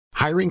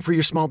Hiring for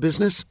your small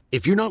business?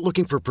 If you're not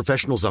looking for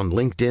professionals on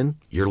LinkedIn,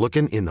 you're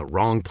looking in the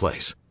wrong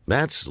place.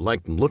 That's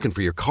like looking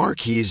for your car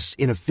keys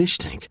in a fish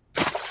tank.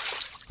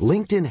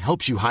 LinkedIn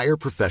helps you hire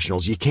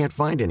professionals you can't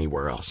find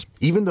anywhere else,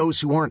 even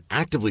those who aren't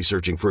actively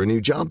searching for a new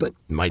job but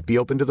might be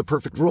open to the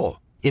perfect role.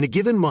 In a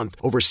given month,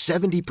 over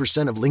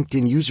 70% of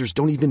LinkedIn users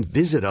don't even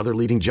visit other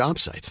leading job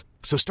sites.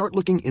 So start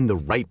looking in the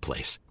right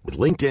place. With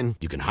LinkedIn,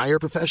 you can hire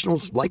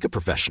professionals like a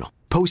professional.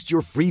 Post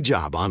your free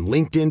job on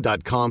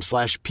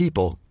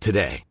linkedin.com/people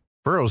today.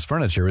 Burrow's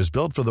furniture is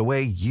built for the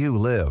way you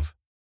live.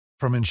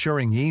 From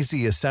ensuring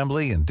easy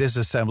assembly and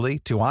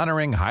disassembly to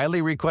honoring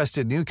highly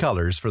requested new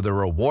colors for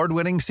their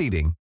award-winning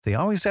seating, they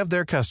always have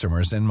their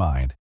customers in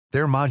mind.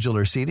 Their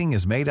modular seating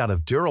is made out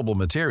of durable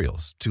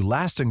materials to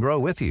last and grow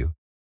with you.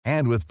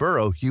 And with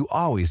Burrow, you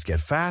always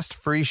get fast,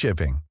 free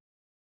shipping.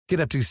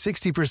 Get up to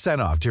 60%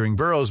 off during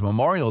Burrow's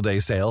Memorial Day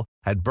sale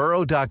at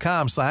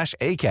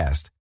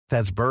burrow.com/ACAST.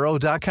 That's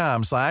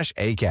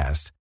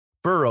burrow.com/ACAST.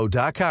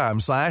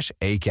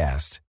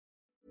 burrow.com/ACAST.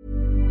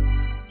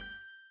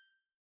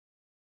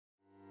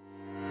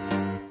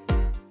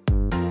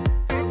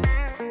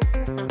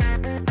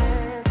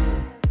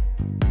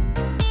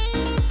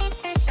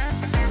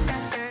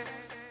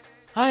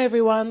 Hi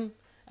everyone,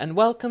 and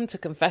welcome to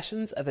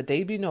Confessions of a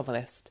Debut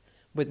Novelist,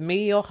 with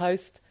me, your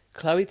host,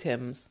 Chloe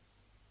Timms.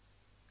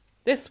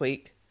 This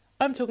week,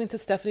 I'm talking to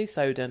Stephanie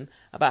Sowden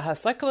about her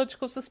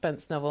psychological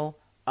suspense novel,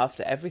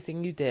 After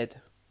Everything You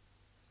Did.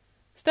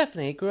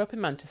 Stephanie grew up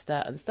in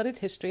Manchester and studied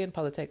history and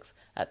politics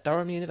at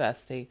Durham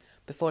University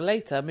before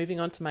later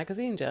moving on to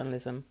magazine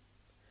journalism.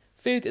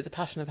 Food is a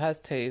passion of hers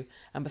too,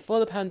 and before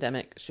the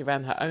pandemic, she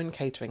ran her own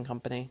catering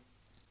company.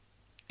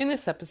 In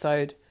this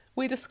episode,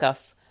 we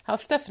discuss how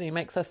Stephanie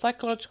makes her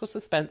psychological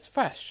suspense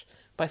fresh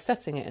by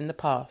setting it in the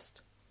past,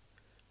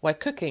 why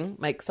cooking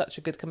makes such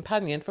a good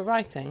companion for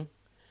writing,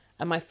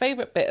 and my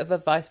favourite bit of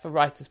advice for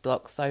writer's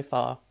block so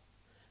far.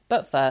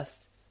 But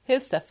first,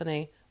 here's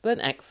Stephanie with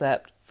an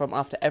excerpt from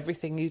After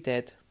Everything You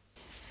Did.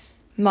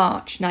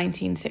 March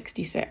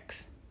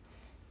 1966.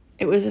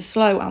 It was a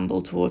slow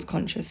amble towards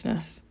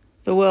consciousness.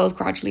 The world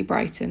gradually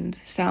brightened,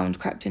 sound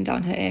crept in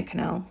down her ear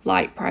canal,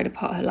 light pried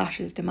apart her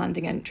lashes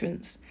demanding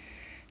entrance.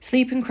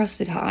 Sleep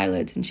encrusted her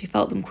eyelids and she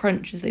felt them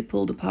crunch as they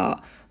pulled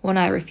apart, one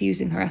eye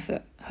refusing her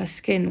effort, her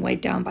skin weighed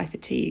down by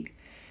fatigue.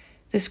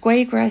 The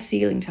square grey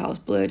ceiling tiles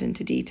blurred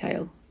into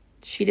detail.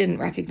 She didn't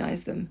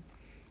recognise them.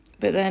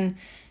 But then,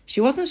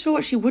 she wasn't sure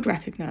what she would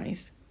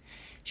recognise.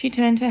 She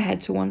turned her head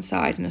to one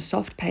side and a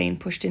soft pain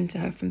pushed into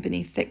her from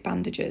beneath thick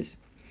bandages.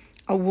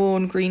 A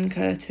worn green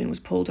curtain was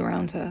pulled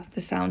around her,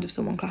 the sound of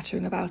someone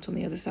clattering about on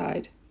the other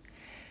side.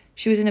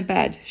 She was in a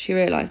bed, she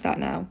realised that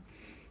now.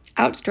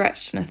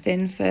 Outstretched on a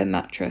thin, firm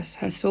mattress,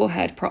 her sore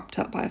head propped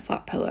up by a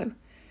flat pillow.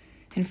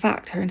 In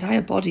fact, her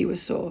entire body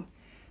was sore.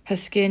 Her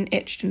skin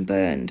itched and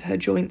burned, her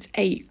joints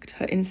ached,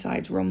 her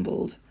insides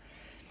rumbled.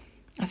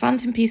 A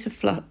phantom piece of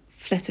fluff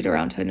flitted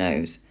around her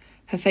nose.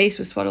 Her face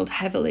was swaddled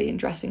heavily in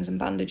dressings and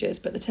bandages,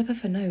 but the tip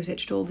of her nose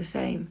itched all the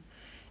same.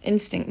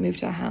 Instinct moved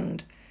her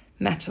hand.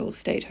 Metal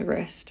stayed her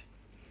wrist.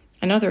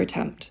 Another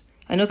attempt,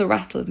 another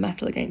rattle of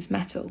metal against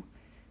metal.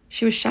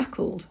 She was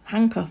shackled,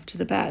 handcuffed to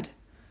the bed.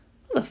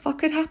 What the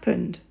fuck had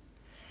happened?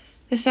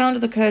 The sound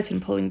of the curtain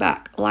pulling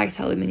back, light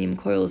aluminium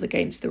coils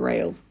against the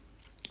rail.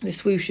 The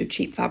swoosh of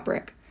cheap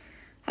fabric.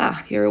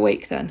 Ah, you're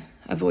awake then,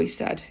 a voice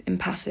said,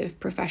 impassive,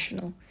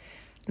 professional.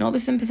 Not the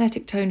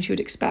sympathetic tone she would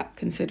expect,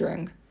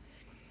 considering.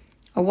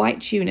 A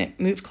white tunic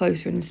moved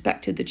closer and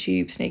inspected the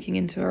tube snaking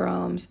into her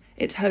arms,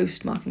 its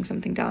host marking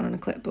something down on a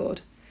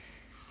clipboard.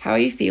 How are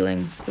you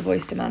feeling? The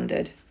voice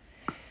demanded.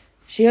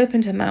 She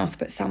opened her mouth,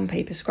 but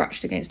sandpaper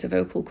scratched against her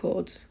vocal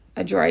cords.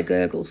 A dry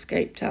gurgle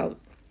scaped out.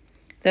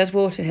 There's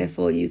water here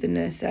for you, the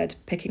nurse said,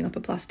 picking up a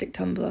plastic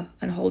tumbler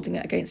and holding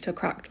it against her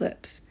cracked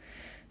lips.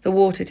 The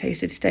water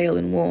tasted stale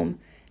and warm.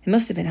 It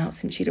must have been out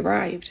since she'd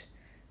arrived.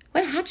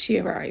 When had she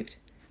arrived?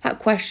 That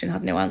question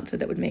had no answer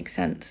that would make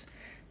sense.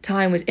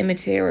 Time was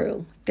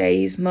immaterial.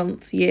 Days,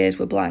 months, years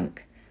were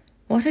blank.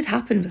 What had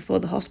happened before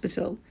the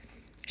hospital?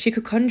 She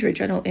could conjure a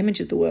general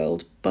image of the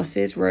world.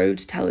 Buses,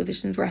 roads,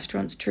 televisions,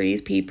 restaurants, trees,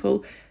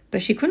 people,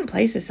 but she couldn't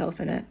place herself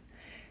in it.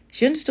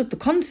 She understood the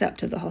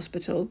concept of the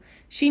hospital.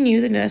 She knew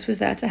the nurse was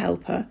there to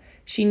help her.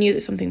 She knew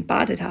that something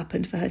bad had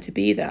happened for her to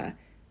be there.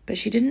 But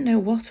she didn't know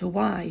what or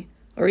why,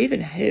 or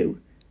even who.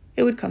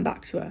 It would come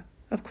back to her.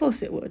 Of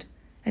course it would.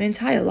 An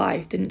entire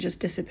life didn't just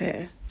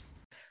disappear.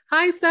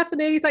 Hi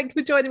Stephanie, thank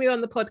you for joining me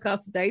on the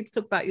podcast today to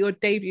talk about your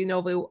debut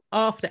novel,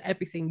 After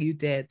Everything You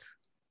Did.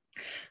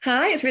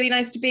 Hi, it's really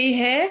nice to be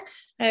here.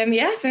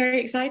 Very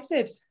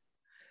excited.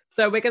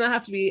 So we're going to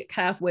have to be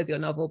careful with your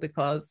novel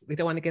because we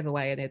don't want to give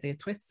away any of the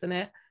twists in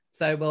it.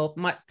 So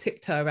might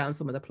tiptoe around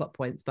some of the plot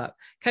points, but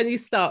can you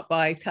start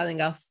by giving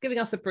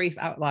us a brief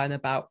outline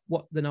about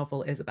what the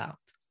novel is about?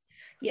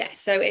 Yeah,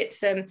 so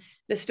it's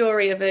the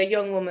story of a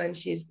young woman,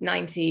 she's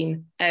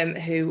 19,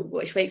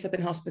 who wakes up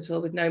in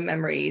hospital with no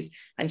memories,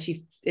 and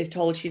she is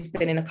told she's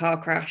been in a car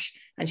crash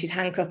and she's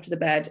handcuffed to the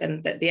bed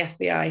and that the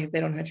FBI have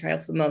been on her trail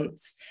for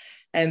months.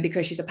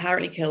 because she's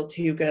apparently killed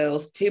 2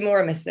 girls. 2 more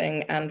are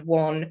missing, and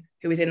one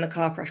who was in the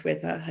car crash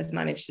with her has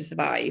managed to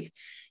survive.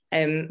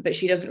 But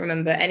she doesn't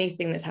remember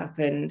anything that's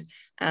happened.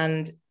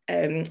 And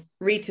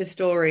Rita's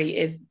story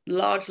is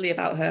largely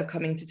about her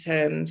coming to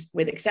terms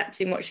with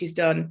accepting what she's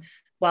done,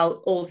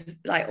 while all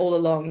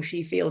along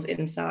she feels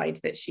inside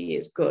that she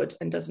is good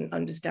and doesn't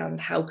understand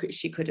how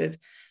she could have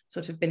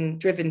sort of been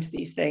driven to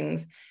these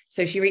things.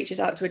 So she reaches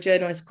out to a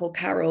journalist called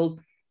Carol,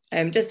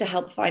 just to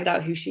help find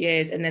out who she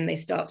is, and then they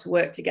start to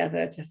work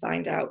together to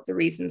find out the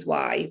reasons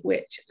why,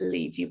 which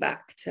leads you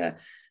back to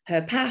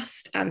her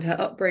past and her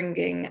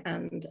upbringing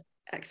and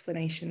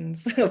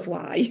explanations of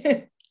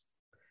why.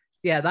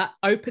 Yeah, that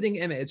opening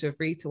image of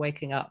Rita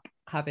waking up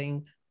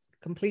having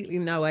completely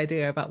no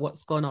idea about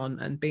what's gone on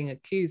and being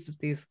accused of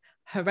these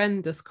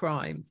horrendous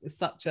crimes is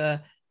such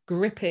a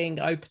gripping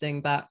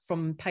opening that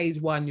from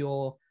page 1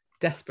 you're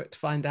desperate to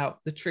find out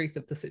the truth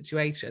of the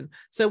situation.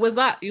 So was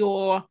that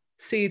your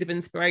seed of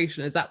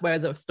inspiration? Is that where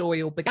the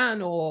story all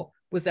began, or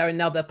was there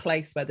another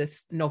place where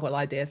this novel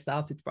idea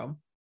started from?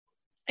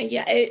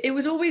 Yeah, it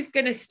was always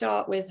going to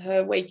start with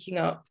her waking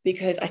up,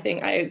 because I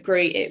think I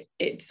agree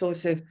it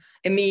sort of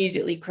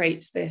immediately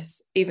creates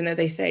this, even though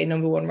they say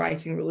number 1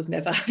 writing rule is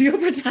never have your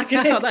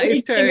protagonist that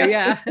is true,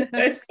 yeah.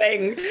 First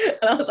thing.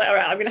 And I was like, all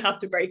right, I'm going to have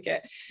to break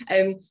it.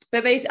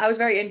 But basically I was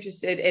very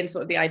interested in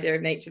sort of the idea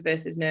of nature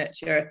versus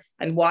nurture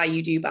and why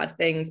you do bad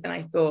things. And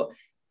I thought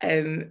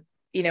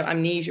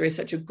amnesia is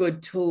such a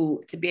good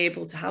tool to be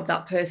able to have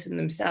that person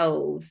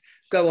themselves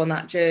go on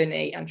that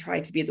journey and try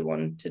to be the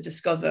one to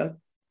discover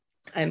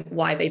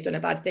why they've done a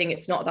bad thing.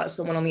 It's not about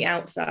someone on the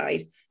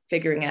outside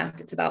figuring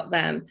out, it's about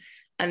them.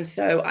 And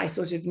so I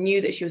sort of knew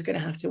that she was going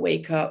to have to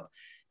wake up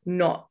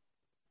not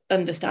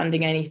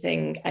understanding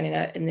anything and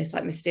in this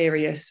like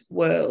mysterious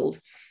world.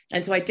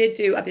 And so I did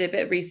a bit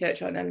of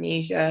research on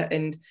amnesia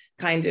and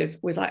kind of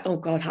was like, oh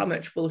God, how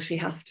much will she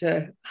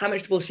know? How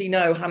much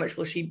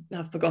will she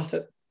have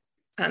forgotten?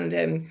 And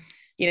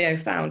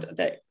found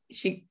that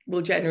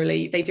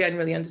they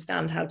generally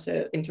understand how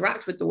to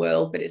interact with the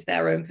world, but it's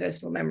their own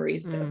personal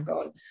memories that have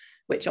gone,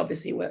 which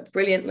obviously worked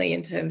brilliantly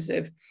in terms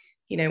of,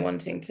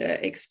 wanting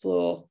to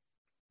explore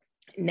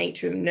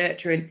nature and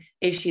nurture, and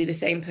is she the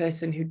same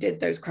person who did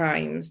those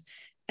crimes?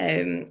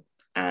 And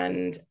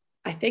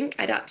I think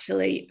I'd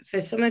actually, for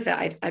some of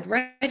it, I'd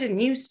read a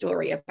news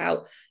story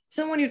about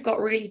someone who'd got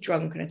really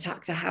drunk and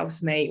attacked a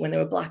housemate when they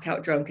were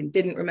blackout drunk and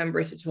didn't remember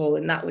it at all,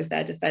 and that was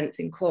their defense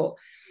in court.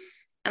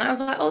 And I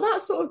was like, oh,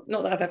 that's sort of,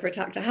 not that I've ever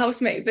attacked a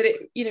housemate, but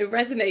it,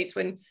 resonates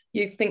when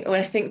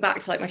I think back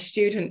to like my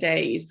student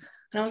days.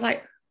 And I was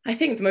like, I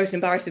think the most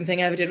embarrassing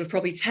thing I ever did was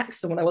probably text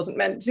someone I wasn't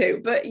meant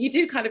to. But you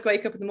do kind of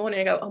wake up in the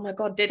morning and go, oh my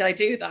God, did I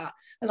do that?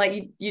 And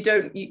like,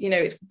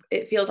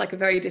 it feels like a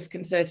very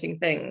disconcerting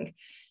thing.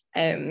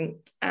 And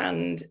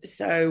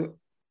also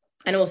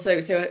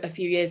a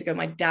few years ago,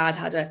 my dad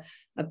had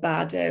a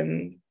bad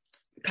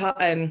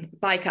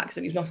bike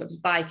accident. He was knocked off his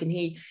bike, and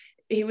he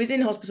was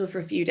in hospital for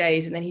a few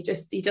days, and then he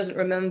doesn't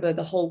remember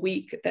the whole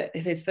week, that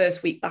his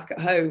first week back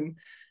at home.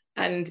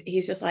 And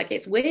he's just like,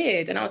 it's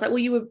weird. And I was like, well,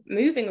 you were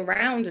moving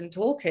around and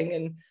talking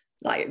and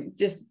like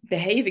just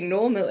behaving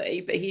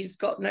normally, but he's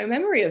got no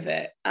memory of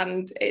it.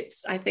 And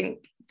I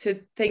think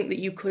to think that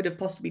you could have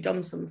possibly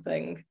done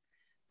something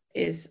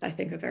is, I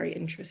think, a very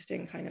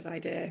interesting kind of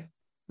idea.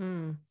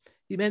 You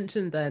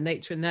mentioned the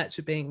nature and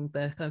nurture being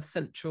the kind of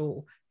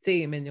central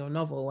theme in your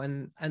novel,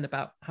 and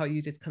about how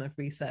you did kind of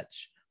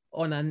research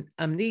on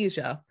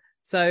amnesia.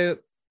 So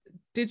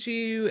did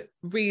you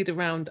read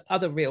around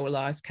other real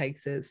life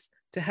cases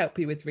to help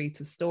you with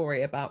Rita's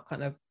story about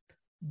kind of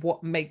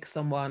what makes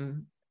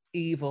someone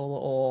evil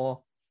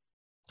or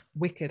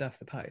wicked, I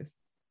suppose?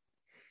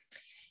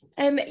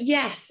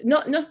 Yes,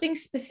 nothing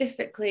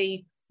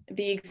specifically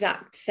the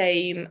exact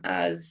same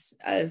as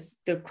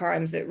the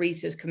crimes that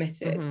Rita's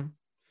committed.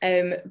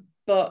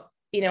 But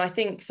I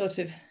think sort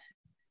of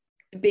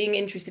being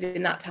interested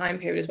in that time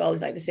period as well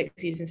as like the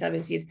 60s and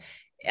 70s,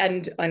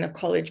 and on a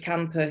college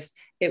campus,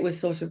 it was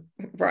sort of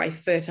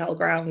rife, fertile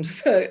ground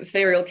for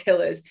serial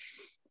killers.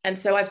 And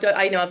so I've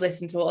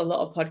listened to a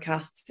lot of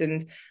podcasts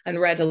and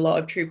read a lot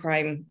of true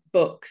crime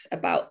books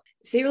about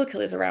serial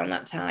killers around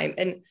that time.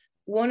 And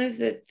one of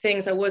the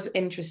things I was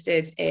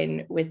interested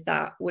in with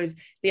that was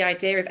the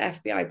idea of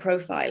FBI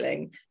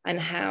profiling, and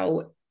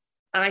how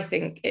I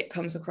think it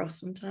comes across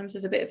sometimes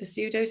as a bit of a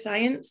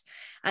pseudoscience,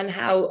 and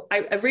how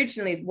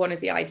originally one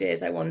of the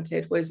ideas I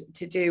wanted was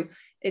to do,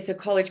 it's a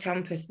college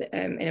campus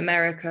in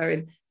America,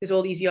 and there's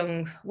all these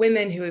young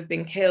women who have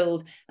been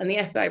killed, and the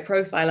FBI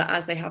profiler,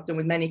 as they have done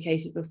with many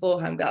cases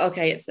beforehand, go,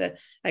 okay, it's a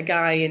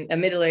guy, a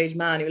middle-aged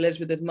man who lives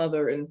with his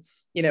mother, and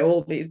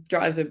all these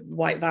drives a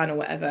white van or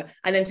whatever,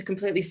 and then to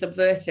completely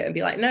subvert it and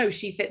be like, no,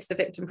 she fits the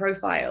victim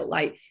profile.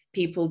 Like,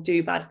 people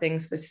do bad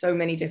things for so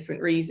many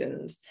different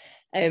reasons.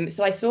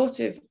 So I sort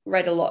of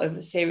read a lot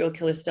of serial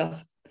killer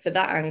stuff for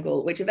that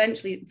angle, which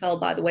eventually fell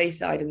by the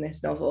wayside in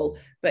this novel,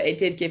 but it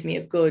did give me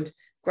a good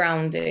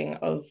grounding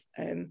of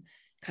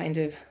kind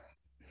of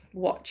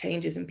what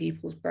changes in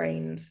people's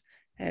brains.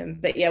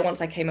 But yeah,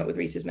 once I came up with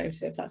Rita's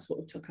motive, that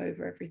sort of took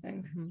over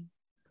everything.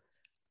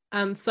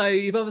 And so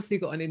you've obviously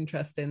got an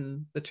interest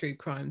in the true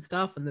crime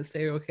stuff and the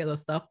serial killer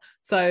stuff.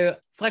 So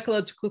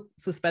psychological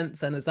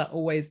suspense then, has that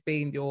always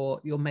been your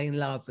main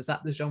love? Is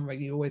that the genre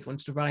you always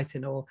wanted to write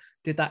in, or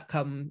did that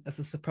come as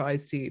a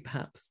surprise to you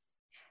perhaps?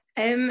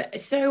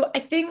 So I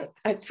think,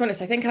 to be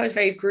honest, I think I was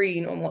very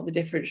green on what the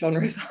different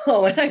genres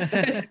are when I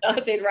first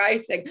started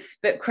writing,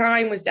 but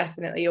crime was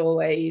definitely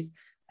always,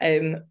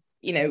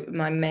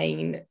 my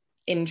main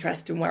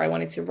interest in where I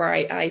wanted to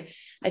write.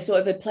 I sort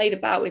of had played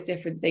about with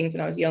different things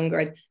when I was younger.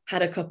 I'd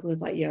had a couple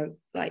of young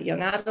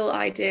adult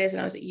ideas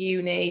when I was at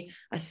uni,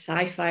 a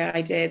sci-fi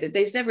idea that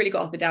they just never really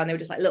got off the down. They were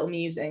just like little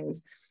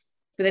musings.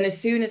 But then as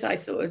soon as I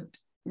sort of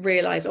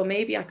realized, or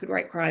maybe I could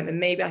write crime and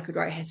maybe I could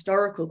write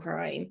historical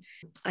crime,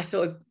 I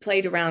sort of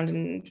played around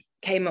and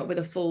came up with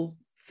a full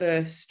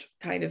first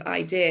kind of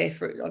idea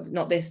for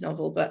not this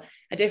novel, but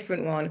a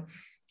different one.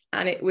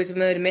 And it was a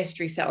murder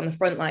mystery set on the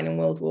front line in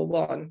World War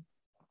One.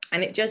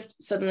 And it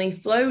just suddenly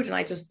flowed. And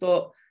I just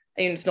thought,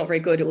 it's not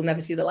very good, it will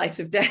never see the light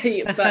of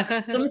day. But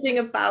something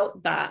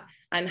about that,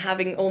 and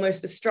having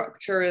almost the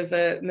structure of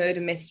a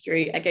murder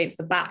mystery against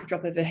the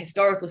backdrop of a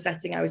historical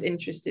setting I was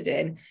interested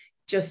in,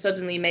 just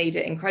suddenly made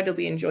it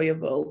incredibly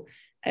enjoyable,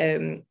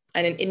 and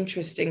an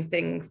interesting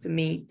thing for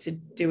me to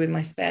do in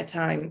my spare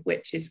time,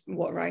 which is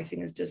what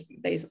writing has just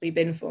basically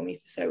been for me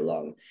for so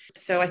long.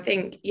 So I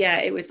think,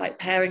 it was like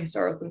pairing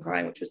historical and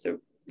crime, which was the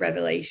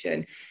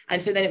revelation.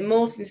 And so then it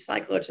morphed into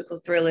psychological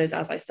thrillers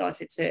as I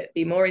started to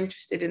be more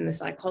interested in the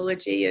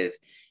psychology of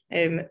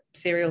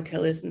serial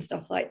killers and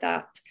stuff like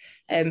that.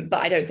 But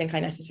I don't think I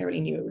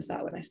necessarily knew it was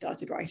that when I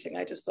started writing.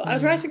 I just thought I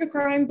was writing a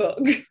crime book.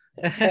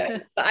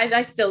 But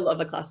I still love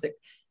a classic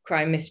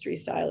crime mystery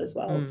style as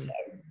well. So.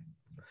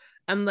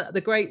 And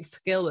the great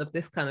skill of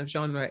this kind of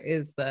genre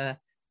is the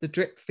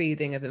drip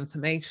feeding of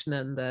information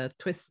and the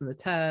twists and the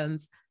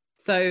turns.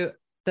 So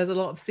there's a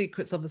lot of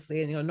secrets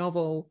obviously in your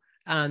novel,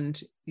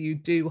 and you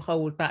do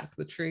hold back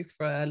the truth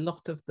for a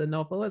lot of the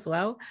novel as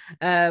well.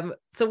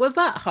 So was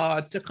that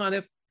hard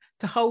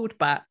to hold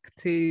back,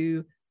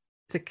 to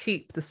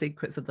keep the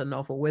secrets of the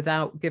novel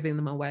without giving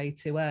them away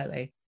too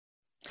early?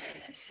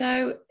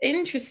 So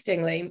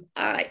interestingly,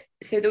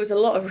 so there was a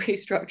lot of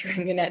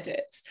restructuring and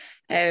edits,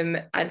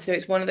 and so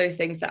it's one of those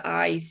things that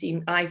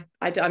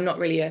I'm not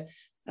really a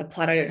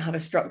planner. I don't have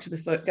a structure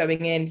before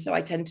going in, so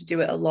I tend to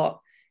do it a lot.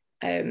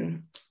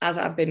 As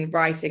I've been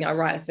writing, I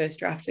write a first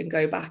draft and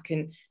go back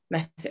and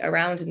mess it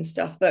around and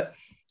stuff. But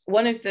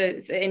one of the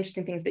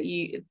interesting things that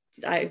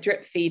I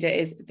drip feed it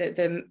is that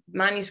the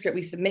manuscript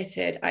we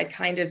submitted, I'd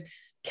kind of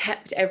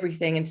kept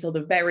everything until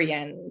the very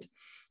end.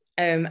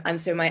 And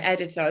so my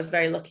editor, I was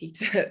very lucky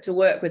to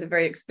work with a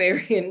very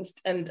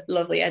experienced and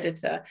lovely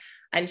editor.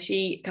 And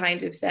she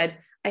kind of said,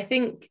 I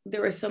think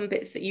there are some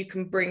bits that you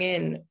can bring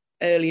in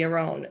earlier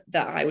on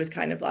that I was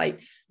kind of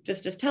like,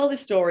 just tell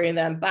this story, and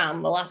then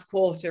bam, the last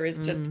quarter is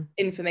just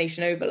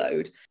information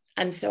overload.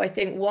 And so I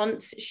think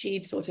once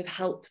she'd sort of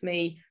helped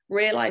me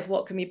realize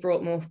what can be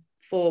brought more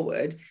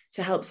forward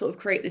to help sort of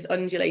create this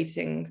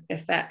undulating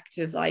effect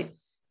of like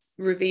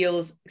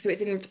reveals. So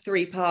it's in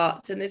 3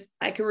 parts, and there's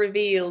like a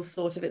reveal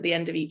sort of at the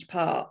end of each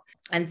part.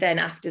 And then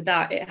after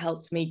that, it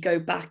helped me go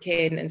back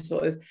in and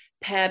sort of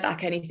pare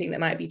back anything that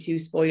might be too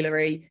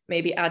spoilery,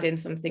 maybe add in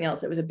something else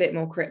that was a bit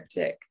more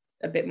cryptic,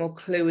 a bit more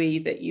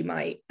cluey that you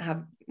might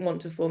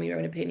want to form your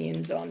own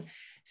opinions on.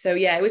 So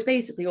it was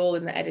basically all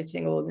in the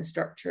editing, all in the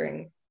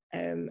structuring,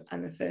 and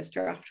the first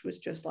draft was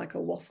just like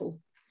a waffle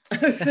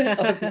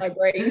of my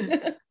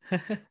brain.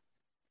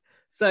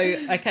 So,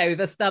 okay, we've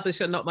established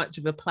you're not much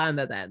of a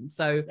planner then.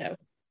 So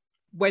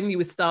when you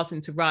were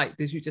starting to write,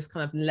 did you just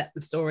kind of let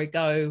the story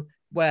go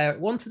where it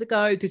wanted to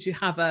go? Did you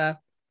have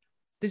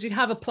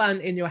a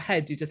plan in your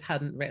head, you just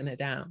hadn't written it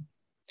down?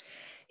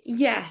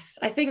 Yes,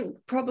 I think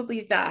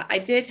probably that. I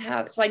did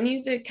have, so I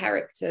knew the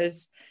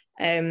characters,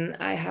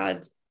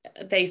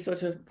 they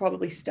sort of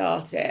probably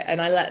start it, and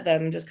I let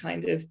them just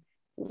kind of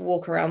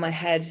walk around my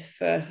head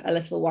for a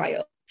little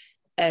while.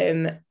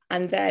 And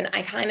then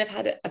I kind of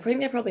I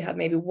think I probably had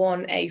maybe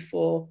 1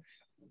 A4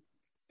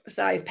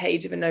 size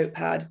page of a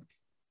notepad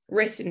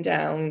written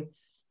down.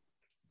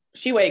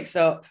 She wakes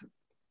up,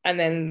 and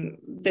then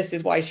this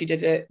is why she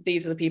did it.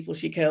 These are the people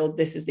she killed.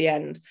 This is the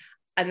end.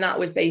 And that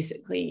was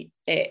basically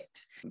it.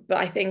 But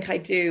I think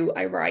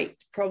I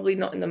write probably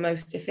not in the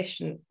most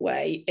efficient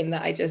way, in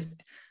that I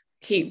just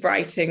keep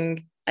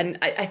writing. And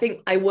I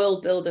think I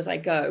will build as I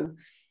go,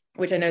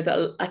 which I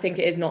think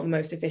it is not the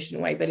most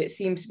efficient way, but it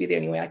seems to be the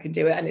only way I can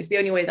do it. And it's the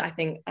only way that I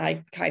think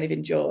I kind of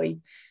enjoy.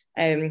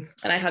 And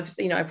I have,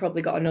 I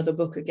probably got another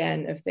book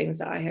again of things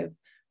that I have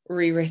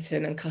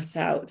rewritten and cut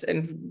out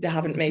and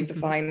haven't made the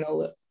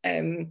final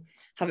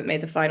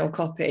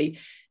copy.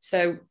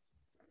 So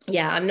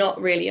I'm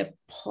not really a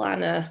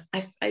planner.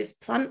 Is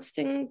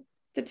plantsting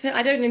the term?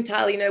 I don't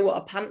entirely know what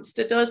a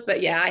pantster does,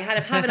 but I kind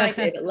of have an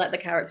idea that let the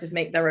characters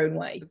make their own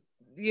way.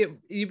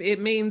 It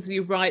means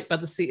you write by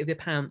the seat of your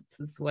pants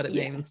is what it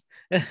means.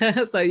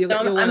 So you're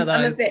one of those.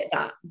 I'm a bit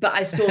that, but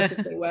I sort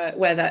of know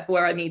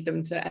where I need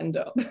them to end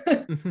up.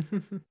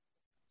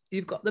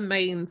 You've got the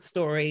main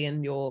story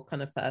in your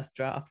kind of first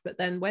draft, but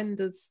then when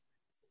does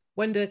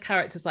when do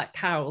characters like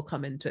Carol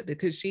come into it?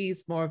 Because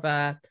she's more of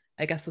a,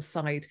 I guess, a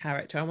side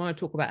character. I want to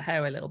talk about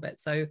her a little bit.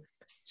 So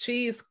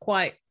she's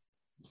quite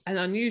an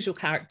unusual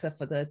character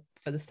for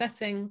the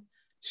setting.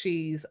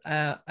 She's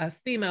a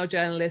female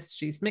journalist.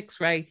 She's mixed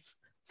race.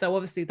 So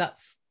obviously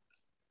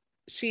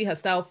she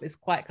herself is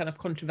quite kind of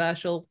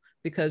controversial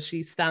because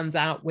she stands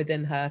out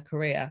within her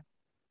career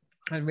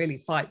and really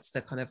fights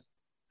to kind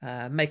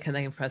of make a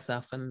name for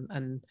herself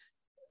and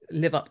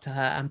live up to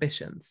her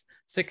ambitions.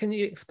 So can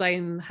you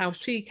explain how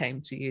she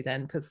came to you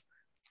then? Because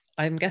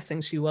I'm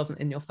guessing she wasn't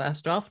in your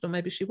first draft, or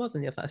maybe she was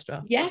in your first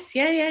draft. Yes,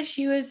 yeah.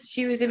 She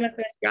was in my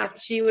first draft.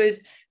 She was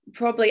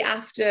probably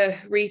after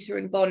Rita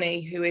and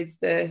Bonnie, who is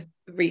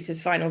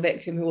Rita's final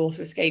victim, who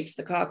also escapes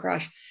the car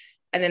crash.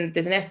 And then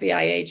there's an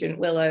FBI agent,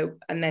 Willow,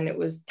 and then it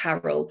was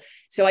Carol.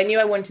 So I knew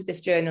I wanted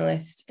this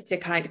journalist to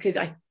because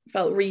I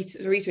felt Rita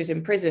is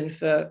in prison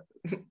for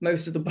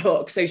most of the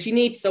book. So she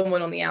needs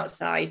someone on the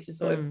outside to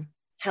sort of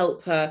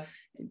help her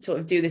sort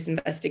of do this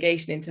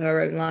investigation into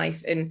her own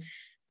life. And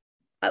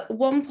at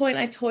one point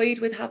I toyed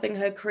with having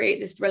her create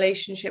this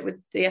relationship with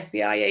the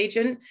FBI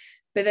agent,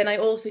 but then I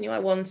also knew I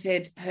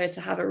wanted her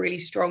to have a really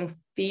strong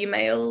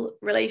female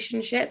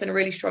relationship and a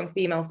really strong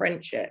female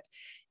friendship.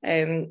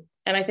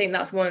 And I think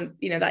that's one,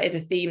 that is a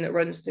theme that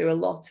runs through a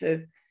lot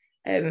of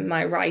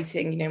my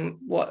writing.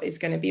 What is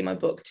going to be my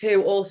book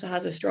 2 also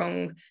has a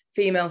strong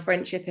female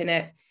friendship in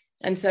it.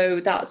 And so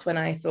that's when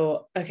I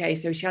thought, okay,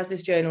 so she has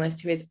this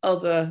journalist who is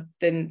other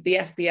than the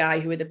FBI,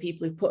 who are the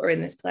people who put her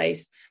in this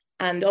place.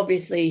 And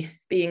obviously,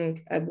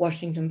 being a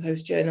Washington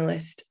Post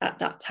journalist at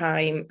that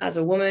time as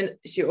a woman,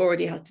 she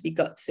already had to be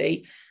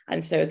gutsy.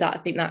 And so I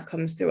think that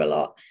comes through a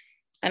lot.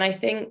 And I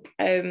think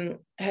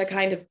her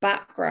kind of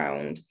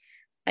background,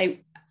 I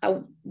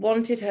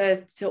wanted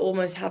her to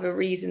almost have a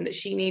reason that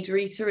she needs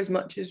Rita as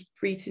much as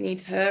Rita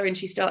needs her. And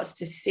she starts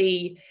to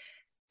see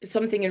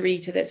something in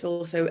Rita that's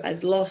also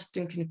as lost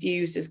and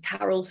confused as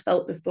Carol's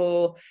felt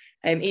before,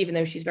 even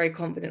though she's very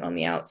confident on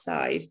the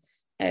outside.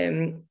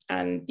 And,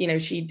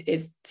 she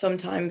is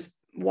sometimes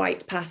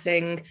white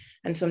passing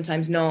and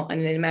sometimes not.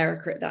 And in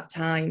America at that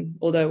time,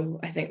 although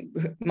I think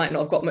might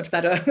not have got much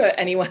better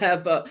anywhere,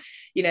 but,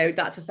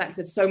 that's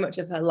affected so much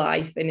of her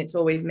life. And it's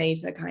always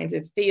made her kind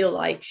of feel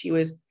like she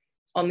was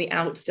on the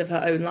outs of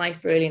her own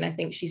life, really. And I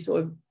think she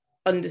sort of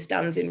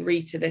understands in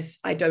Rita this,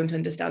 I don't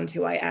understand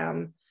who I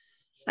am.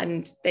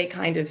 And they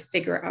kind of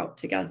figure it out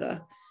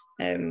together.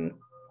 And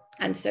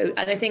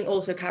I think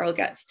also Carol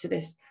gets to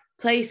this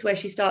place where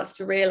she starts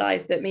to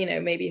realize that,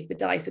 maybe if the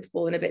dice had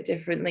fallen a bit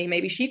differently,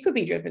 maybe she could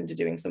be driven to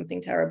doing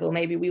something terrible.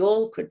 Maybe we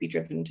all could be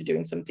driven to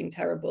doing something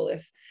terrible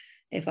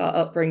if our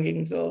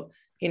upbringings or,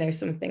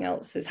 something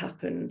else has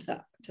happened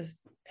that just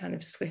kind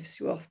of swifts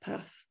you off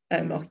path.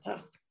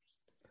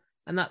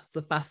 And that's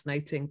the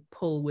fascinating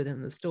pull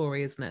within the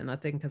story, isn't it? And I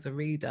think as a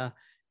reader,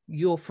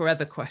 you're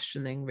forever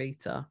questioning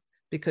Rita,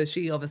 because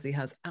she obviously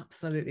has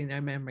absolutely no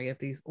memory of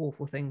these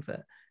awful things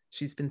that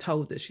she's been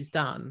told that she's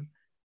done.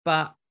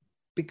 But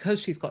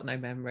because she's got no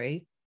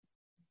memory,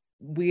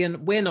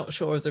 we're not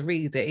sure as a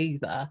reader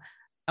either.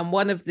 And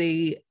one of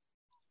the,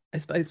 I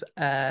suppose,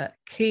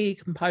 key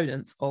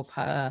components of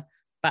her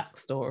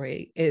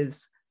backstory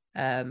is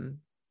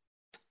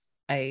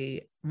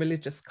a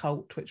religious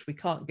cult, which we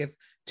can't give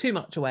too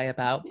much away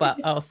about, but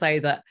I'll say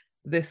that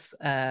this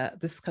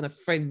kind of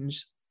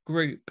fringe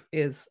group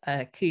is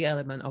a key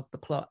element of the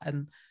plot.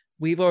 And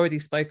we've already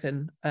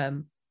spoken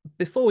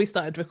before we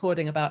started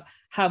recording about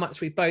how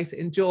much we both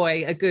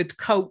enjoy a good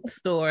cult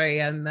story,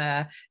 and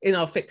in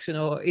our fiction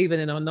or even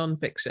in our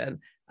non-fiction.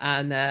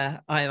 And I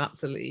am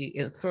absolutely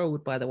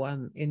enthralled by the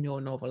one in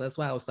your novel as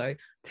well. So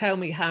tell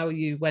me how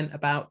you went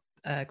about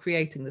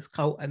creating this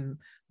cult and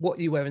what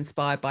you were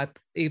inspired by,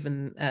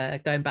 even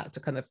going back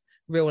to kind of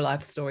real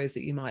life stories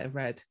that you might have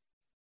read.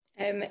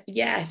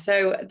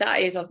 So that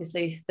is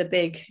obviously the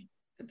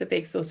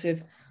big sort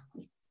of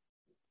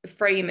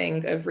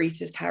framing of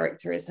Rita's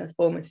character is her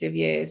formative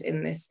years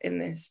in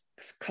this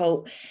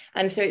cult.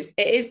 And so it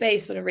is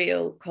based on a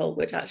real cult,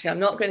 which actually I'm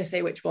not going to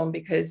say which one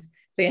because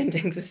the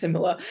endings are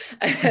similar.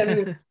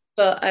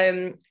 But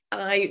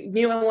I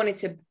knew I wanted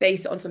to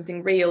base it on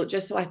something real,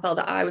 just so I felt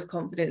that I was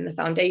confident in the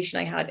foundation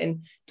I had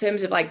in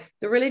terms of like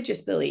the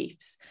religious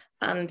beliefs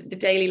and the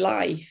daily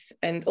life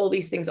and all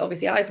these things.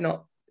 Obviously, I've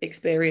not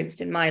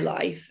experienced in my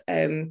life.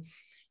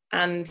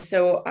 And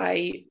so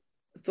I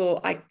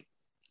thought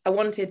I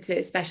wanted to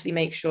especially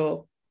make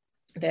sure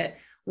that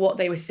what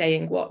they were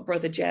saying, what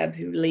Brother Jeb,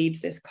 who leads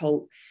this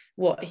cult,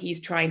 what he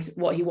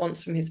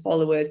wants from his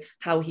followers,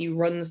 how he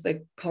runs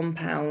the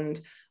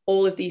compound,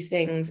 all of these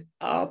things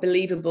are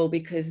believable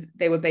because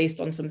they were based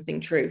on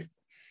something truth.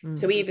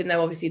 So even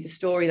though obviously the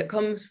story that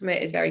comes from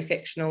it is very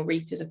fictional,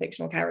 Rita's a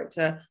fictional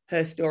character,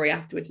 her story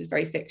afterwards is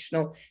very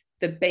fictional,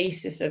 the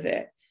basis of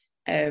it,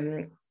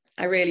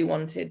 I really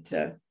wanted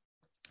to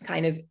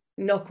kind of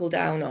knuckle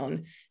down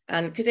on.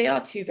 And because they are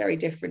two very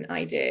different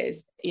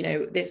ideas,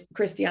 this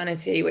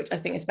Christianity, which I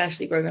think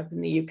especially growing up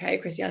in the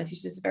UK, Christianity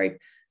is just a very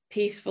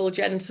peaceful,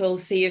 gentle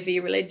C of E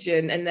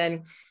religion. And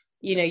then,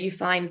 you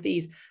find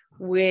these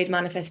weird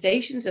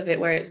manifestations of it,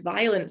 where it's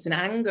violence and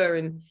anger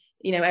and,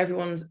 you know,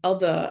 everyone's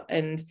other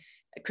and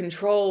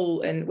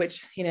control, and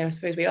which, you know, I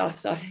suppose we are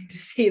starting to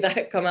see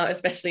that come out,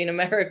 especially in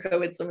America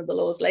with some of the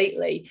laws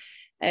lately.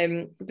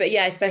 But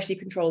yeah, especially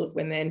control of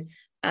women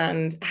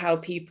and how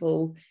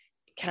people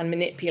can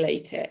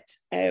manipulate it.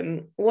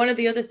 One of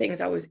the other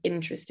things I was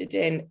interested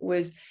in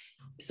was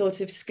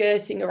sort of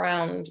skirting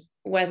around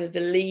whether the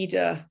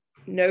leader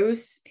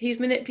knows he's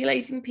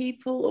manipulating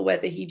people or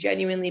whether he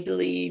genuinely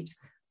believes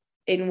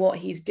in what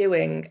he's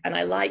doing. And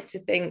I like to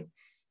think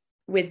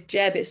with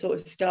Jeb, it sort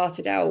of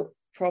started out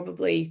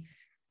probably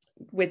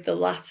with the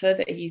latter,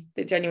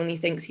 that genuinely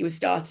thinks he was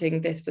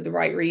starting this for the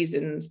right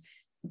reasons.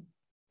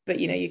 But,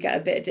 you know, you get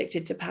a bit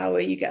addicted to power,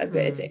 you get a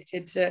bit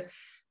addicted to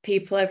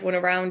people, everyone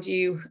around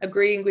you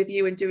agreeing with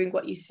you and doing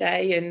what you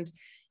say.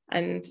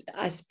 And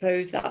I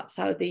suppose that's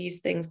how these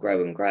things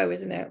grow and grow,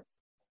 isn't it?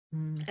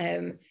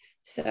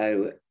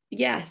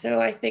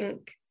 So I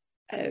think,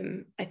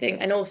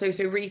 and also,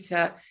 so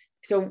Rita,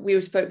 so we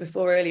spoke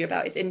before earlier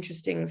about it's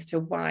interesting as to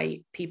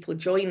why people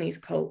join these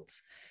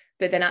cults,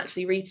 but then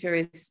actually Rita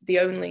is the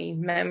only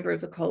member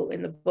of the cult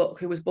in the book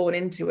who was born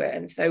into it.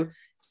 And so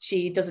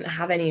she doesn't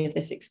have any of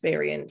this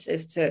experience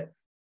as to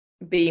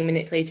being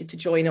manipulated to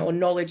join it or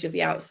knowledge of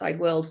the outside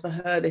world. For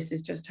her, this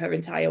is just her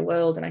entire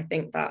world. And I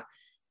think that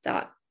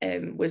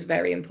was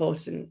very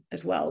important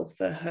as well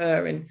for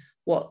her, and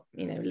what,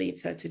 you know,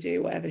 leads her to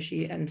do whatever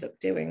she ends up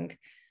doing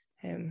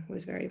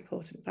was a very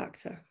important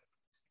factor.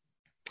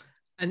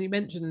 And you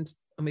mentioned,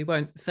 and we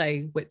won't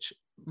say which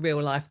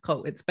real life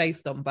cult it's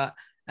based on, but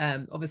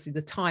obviously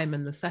the time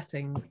and the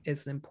setting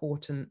is an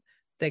important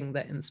thing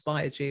that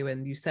inspired you.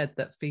 And you said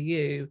that for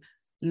you,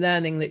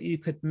 learning that you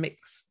could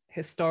mix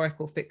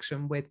historical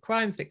fiction with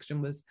crime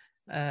fiction was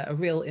a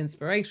real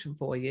inspiration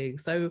for you.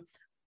 So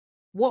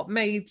what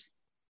made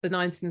the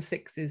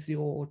 1960s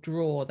your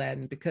draw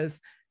then?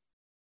 Because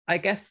I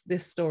guess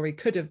this story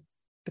could have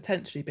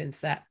potentially been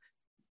set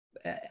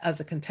as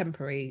a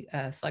contemporary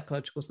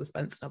psychological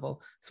suspense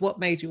novel. So what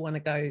made you want to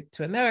go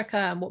to America,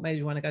 and what made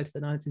you want to go to the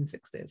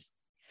 1960s?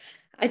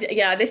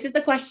 This is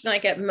the question I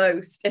get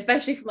most,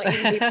 especially from like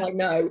people I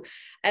know.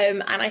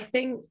 And I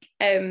think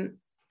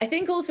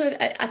also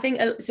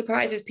it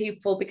surprises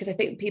people, because I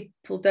think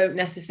people don't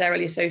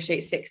necessarily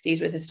associate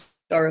 60s with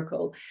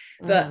historical.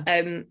 But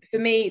for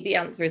me, the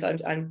answer is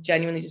I'm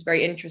genuinely just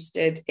very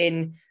interested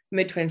in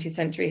mid-20th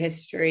century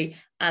history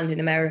and in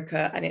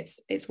America, and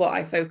it's what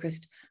I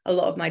focused a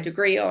lot of my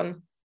degree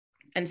on.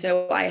 And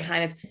so I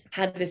kind of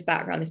had this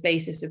background, this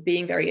basis of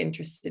being very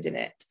interested in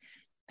it.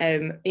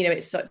 You know,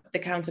 it's such the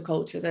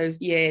counterculture,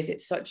 those years,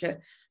 it's such a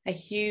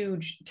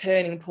huge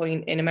turning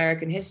point in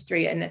American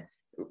history, and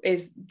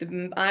is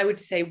I would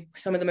say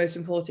some of the most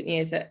important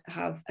years that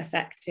have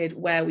affected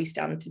where we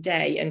stand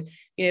today. And,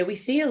 you know, we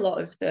see a lot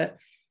of the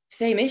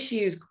same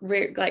issues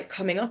like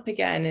coming up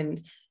again,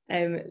 and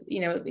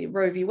you know,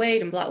 Roe v.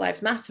 Wade and Black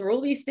Lives Matter, all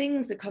these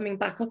things are coming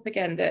back up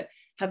again that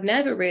have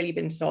never really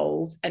been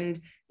solved. And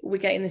we're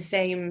getting the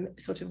same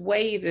sort of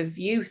wave of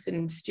youth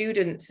and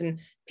students and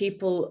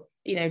people,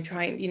 you know,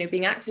 trying, you know,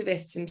 being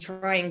activists and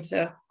trying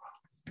to,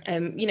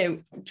 you know,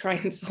 try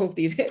and solve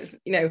these,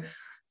 you know,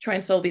 try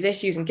and solve these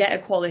issues and get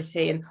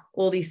equality and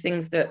all these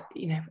things that,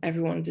 you know,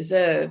 everyone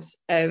deserves.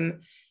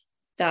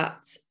 That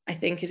I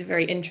think is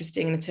very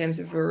interesting in terms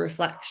of a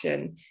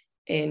reflection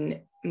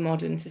in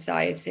modern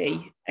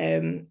society.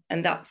 And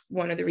that's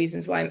one of the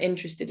reasons why I'm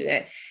interested in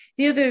it.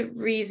 The other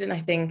reason I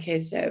think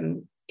is,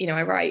 you know,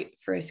 I write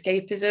for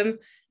escapism,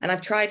 and I've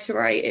tried to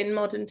write in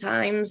modern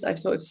times. I've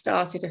sort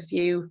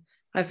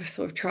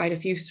of tried a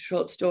few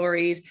short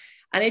stories,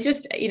 and it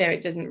just, you know,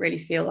 it didn't really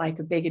feel like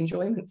a big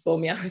enjoyment for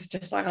me. I was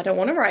just like, I don't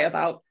want to write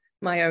about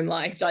my own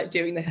life, like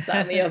doing this,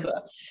 that, and the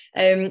other.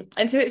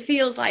 And so it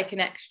feels like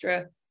an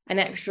extra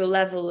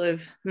level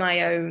of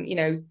my own, you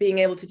know, being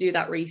able to do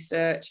that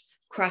research,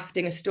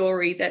 crafting a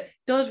story that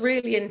does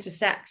really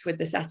intersect with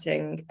the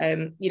setting.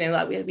 You know,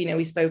 like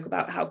we spoke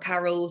about how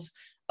Carol's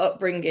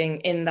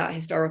upbringing in that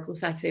historical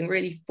setting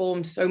really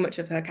formed so much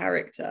of her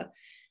character,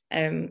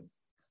 that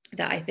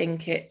I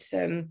think it's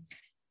a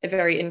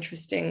very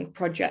interesting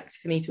project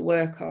for me to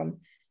work on.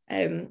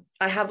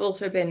 I have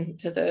also been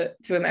to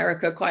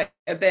America quite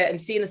a bit and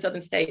seen the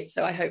southern states,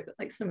 so I hope that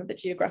like some of the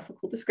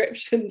geographical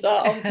descriptions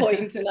are on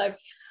point, and I've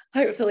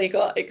hopefully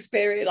got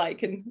experience,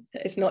 like, and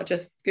it's not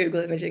just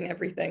Google imaging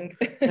everything.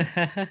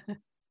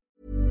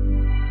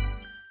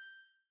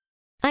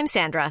 I'm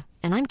Sandra,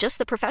 and I'm just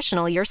the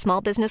professional your small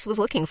business was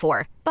looking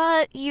for.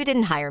 But you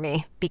didn't hire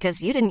me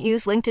because you didn't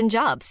use LinkedIn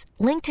Jobs.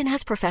 LinkedIn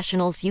has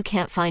professionals you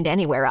can't find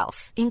anywhere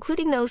else,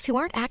 including those who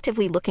aren't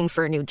actively looking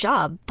for a new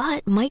job,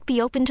 but might be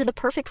open to the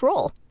perfect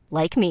role,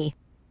 like me.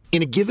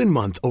 In a given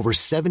month, over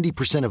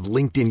 70% of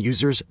LinkedIn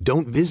users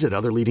don't visit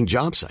other leading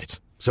job sites.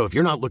 So if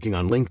you're not looking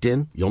on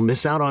LinkedIn, you'll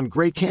miss out on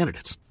great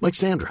candidates like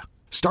Sandra.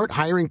 Start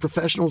hiring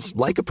professionals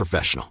like a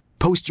professional.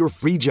 Post your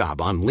free job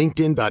on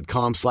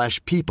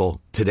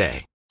linkedin.com/people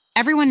today.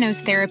 Everyone knows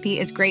therapy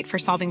is great for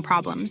solving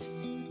problems,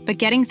 but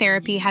getting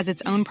therapy has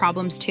its own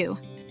problems too,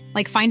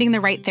 like finding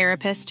the right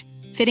therapist,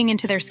 fitting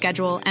into their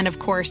schedule, and of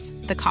course,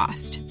 the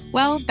cost.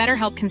 Well,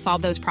 BetterHelp can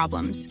solve those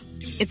problems.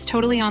 It's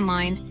totally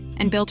online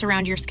and built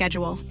around your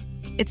schedule.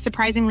 It's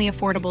surprisingly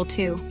affordable,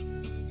 too.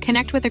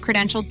 Connect with a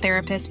credentialed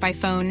therapist by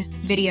phone,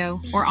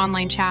 video, or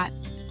online chat,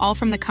 all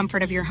from the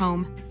comfort of your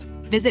home.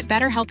 Visit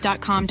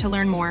BetterHelp.com to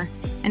learn more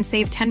and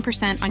save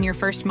 10% on your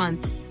first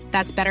month.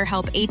 That's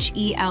BetterHelp,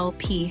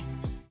 H-E-L-P.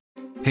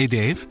 Hey,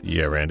 Dave.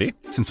 Yeah, Randy.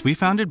 Since we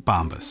founded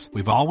Bombas,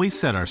 we've always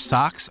said our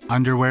socks,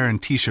 underwear,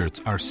 and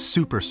T-shirts are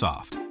super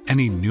soft.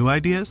 Any new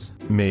ideas?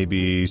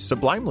 Maybe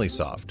sublimely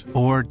soft.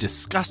 Or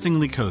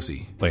disgustingly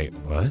cozy. Wait,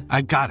 what?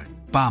 I got it.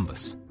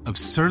 Bombas.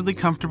 Absurdly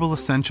comfortable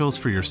essentials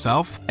for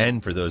yourself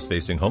and for those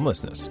facing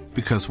homelessness.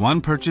 Because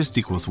one purchased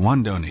equals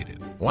one donated.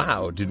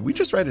 Wow, did we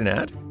just write an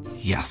ad?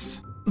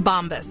 Yes.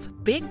 Bombas.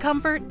 Big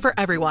comfort for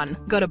everyone.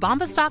 Go to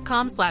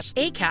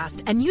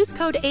bombas.com/ACAST and use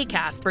code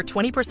ACAST for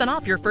 20%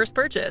 off your first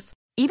purchase.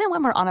 Even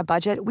when we're on a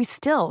budget, we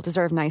still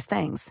deserve nice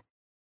things.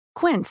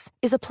 Quince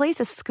is a place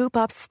to scoop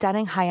up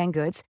stunning high-end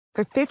goods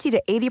for 50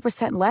 to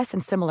 80% less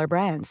than similar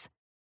brands.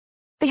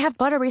 They have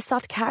buttery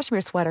soft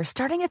cashmere sweaters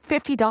starting at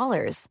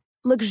 $50,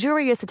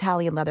 luxurious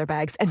Italian leather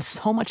bags, and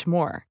so much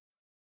more.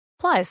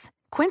 Plus,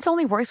 Quince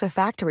only works with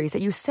factories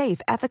that use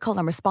safe, ethical,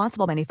 and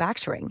responsible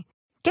manufacturing.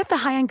 Get the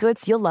high-end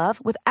goods you'll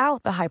love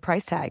without the high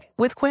price tag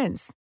with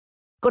Quince.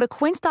 Go to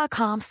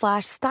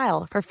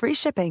quince.com/style for free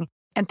shipping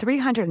and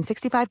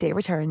 365-day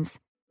returns.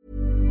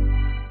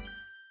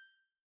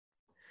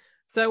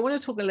 So I want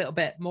to talk a little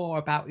bit more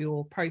about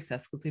your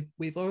process, because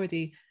we've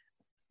already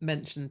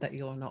mentioned that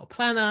you're not a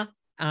planner,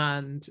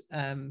 and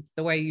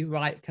the way you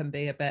write can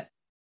be a bit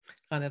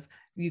kind of,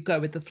 you go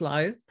with the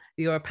flow.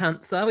 You're a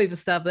pantser, we've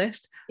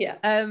established. Yeah.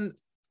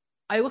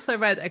 I also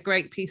read a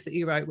great piece that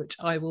you wrote, which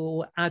I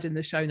will add in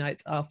the show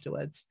notes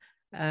afterwards,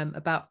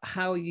 about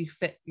how you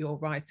fit your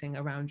writing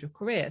around your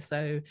career.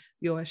 So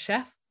you're a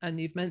chef, and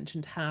you've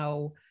mentioned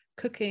how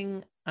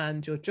cooking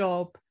and your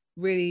job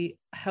really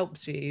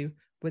helps you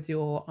with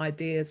your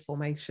ideas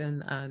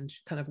formation and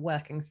kind of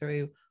working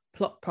through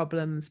plot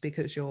problems,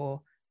 because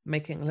you're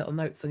making little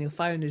notes on your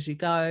phone as you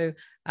go,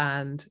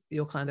 and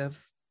you're kind of,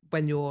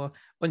 when you're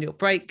on your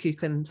break, you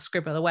can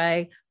scribble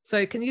away.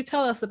 So can you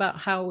tell us about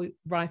how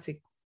writing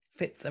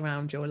fits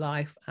around your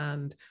life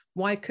and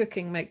why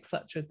cooking makes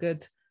such a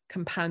good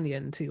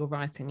companion to your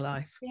writing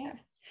life? Yeah,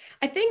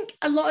 I think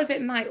a lot of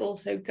it might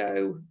also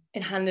go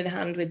in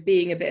hand with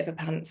being a bit of a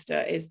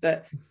pantser, is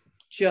that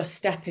just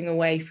stepping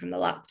away from the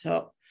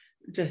laptop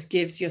just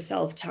gives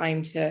yourself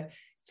time to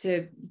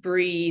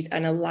breathe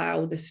and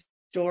allow the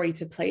story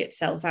to play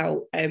itself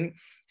out.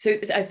 So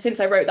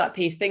since I wrote that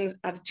piece, things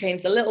have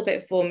changed a little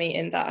bit for me,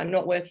 in that I'm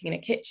not working in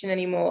a kitchen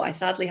anymore. I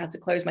sadly had to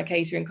close my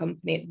catering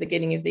company at the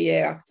beginning of the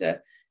year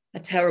after a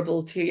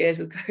terrible 2 years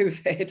with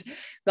COVID,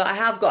 but I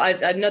have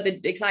got another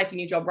exciting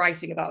new job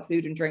writing about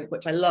food and drink,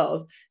 which I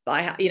love. But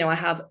I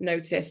have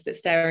noticed that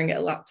staring at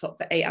a laptop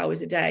for 8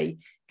 hours a day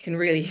can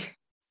really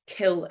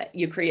kill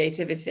your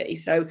creativity.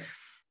 So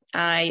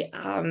I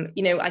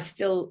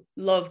still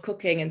love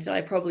cooking, and so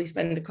I probably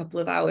spend a couple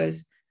of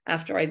hours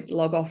after I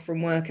log off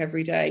from work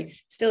every day,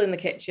 still in the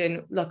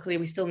kitchen. Luckily,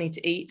 we still need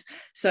to eat,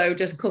 so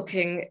just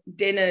cooking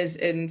dinners,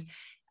 and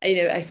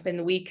I spend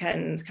the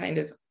weekends kind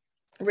of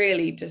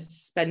really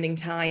just spending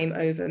time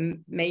over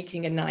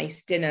making a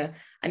nice dinner.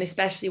 And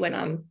especially when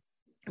I'm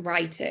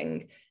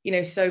writing,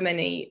 so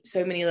many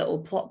little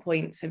plot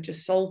points have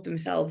just solved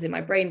themselves in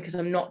my brain because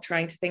I'm not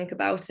trying to think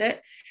about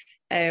it.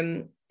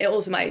 It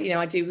also might,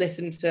 I do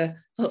listen to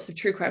lots of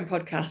true crime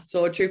podcasts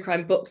or true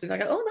crime books, and I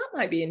go, oh, that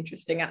might be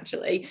interesting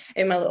actually,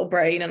 in my little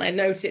brain, and I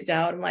note it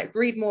down. I'm like,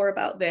 read more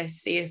about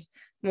this, see if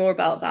more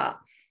about that.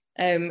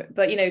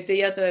 But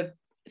the other,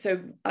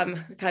 so I'm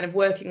kind of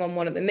working on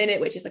one at the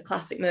minute, which is a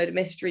classic murder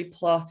mystery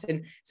plot,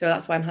 and so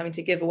that's why I'm having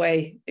to give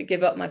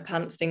up my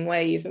pantsing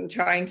ways and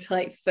trying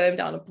to firm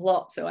down a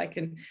plot so I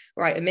can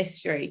write a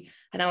mystery.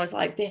 And I was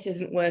like, this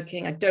isn't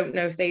working. I don't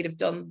know if they'd have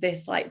done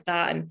this like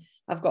that, and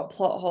I've got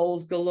plot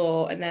holes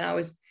galore. And then I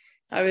was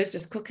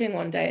just cooking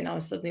one day, and I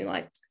was suddenly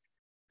like,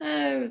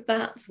 oh,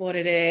 that's what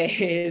it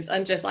is,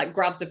 and just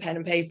grabbed a pen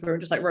and paper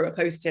and just wrote a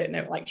post-it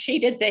note she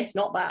did this,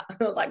 not that.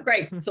 I was like,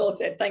 great,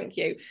 sorted, thank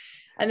you.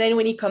 And then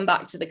when you come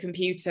back to the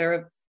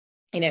computer,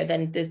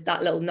 then there's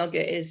that little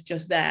nugget is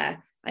just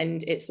there,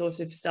 and it sort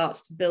of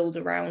starts to build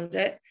around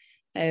it.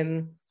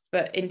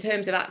 But in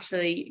terms of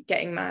actually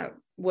getting my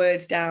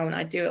words down,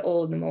 I do it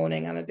all in the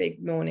morning. I'm a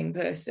big morning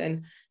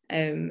person.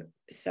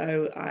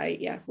 So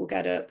I will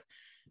get up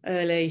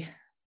early,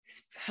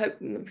 hope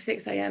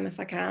 6 a.m. if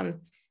I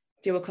can,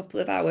 do a couple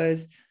of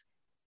hours.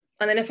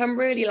 And then if I'm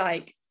really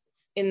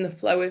in the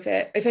flow of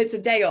it, if it's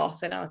a day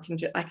off, then I can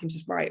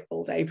just write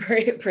all day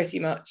pretty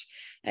much.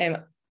 And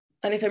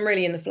if I'm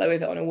really in the flow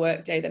of it on a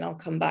work day, then I'll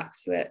come back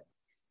to it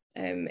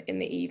in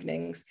the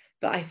evenings.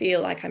 But I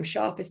feel like I'm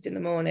sharpest in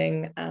the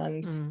morning,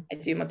 and I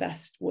do my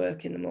best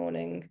work in the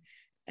morning.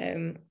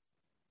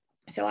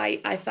 So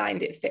I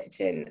find it fits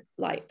in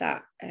like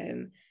that.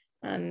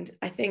 And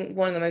I think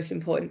one of the most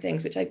important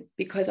things,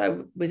 because I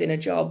was in a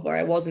job where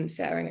I wasn't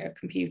staring at a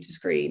computer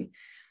screen,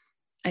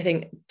 I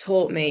think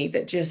taught me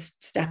that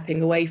just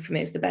stepping away from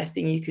it is the best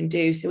thing you can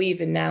do. So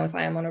even now, if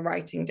I am on a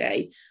writing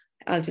day,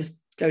 I'll just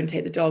go and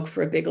take the dog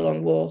for a big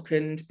long walk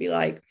and be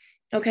like,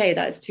 okay,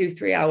 that's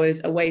 2-3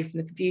 hours away from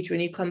the computer.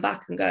 And you come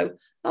back and go,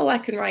 oh, I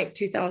can write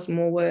 2,000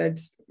 more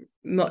words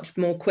much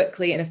more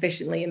quickly and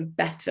efficiently and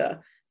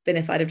better than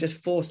if I'd have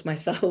just forced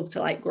myself to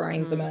like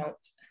grind them out.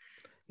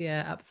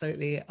 Yeah,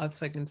 absolutely. I've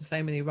spoken to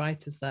so many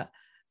writers that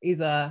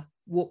either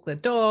walk the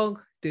dog,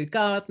 do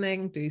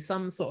gardening, do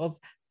some sort of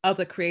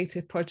other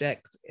creative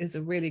project is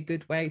a really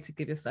good way to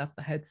give yourself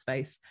the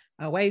headspace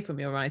away from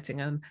your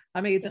writing. And I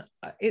mean,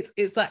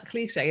 it's that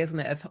cliche, isn't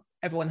it? If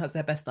everyone has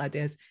their best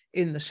ideas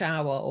in the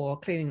shower or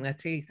cleaning their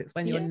teeth, it's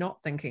when you're not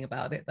thinking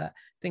about it that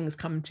things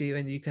come to you,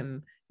 and you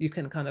can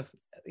kind of,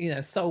 you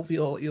know, solve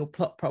your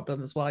plot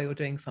problems while you're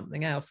doing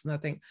something else. And I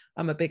think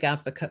I'm a big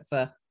advocate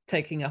for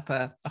taking up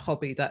a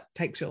hobby that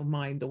takes your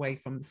mind away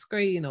from the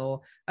screen.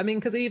 Or, I mean,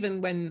 because even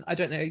when, I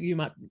don't know, you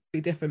might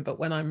be different, but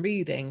when I'm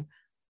reading,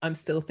 I'm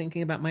still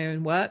thinking about my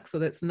own work. So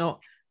that's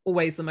not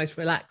always the most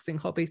relaxing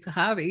hobby to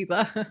have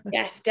either.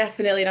 Yes,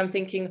 definitely. And I'm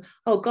thinking,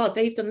 oh God,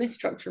 they've done this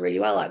structure really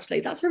well,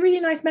 actually. That's a really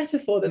nice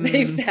metaphor that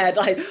they've said.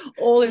 Like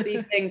all of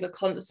these things are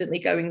constantly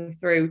going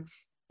through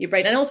your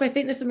brain. And also I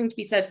think there's something to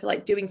be said for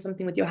like doing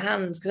something with your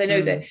hands, because I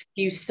know that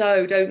you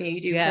sew, don't you?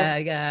 You do.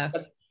 Yeah.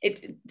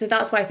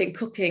 That's why I think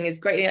cooking is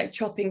great, like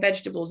chopping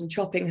vegetables and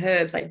chopping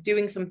herbs, like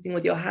doing something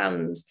with your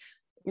hands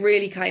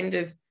really kind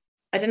of,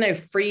 I don't know,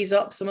 frees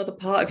up some other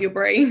part of your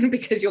brain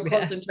because you're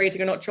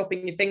concentrating on not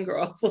chopping your finger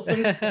off or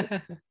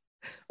something.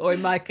 Or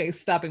in my case,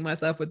 stabbing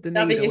myself with the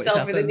needle. Stabbing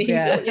yourself with a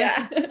needle,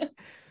 yeah.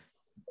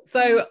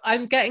 So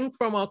I'm getting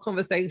from our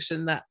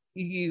conversation that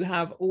you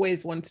have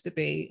always wanted to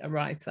be a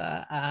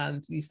writer,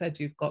 and you said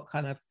you've got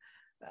kind of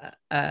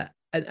an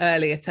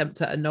early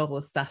attempt at a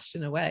novel stashed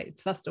away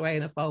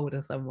in a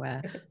folder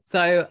somewhere.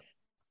 So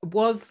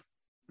was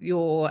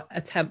your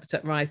attempt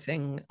at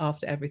writing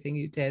after everything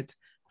you did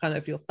kind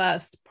of your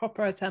first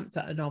proper attempt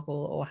at a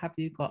novel, or have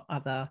you got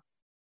other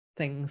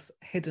things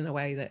hidden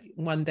away that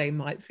one day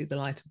might see the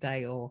light of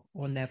day or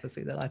never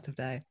see the light of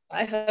day?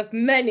 I have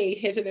many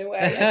hidden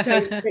away. I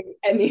don't think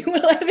any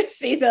will ever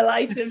see the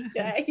light of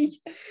day.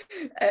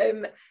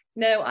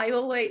 No, I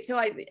always,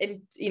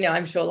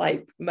 I'm sure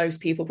like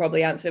most people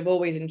probably answer, I've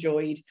always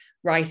enjoyed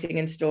writing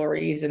and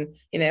stories, and,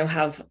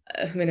 have,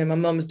 my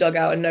mum's dug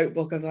out a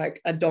notebook of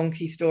like a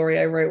donkey story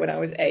I wrote when I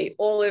was 8,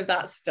 all of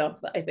that stuff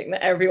that I think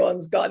that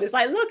everyone's got. It's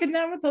like, look, and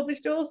now I'm a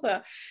published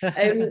author.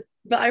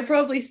 But I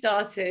probably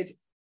started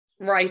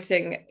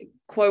writing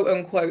quote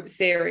unquote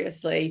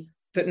seriously,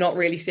 but not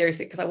really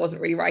seriously, because I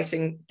wasn't really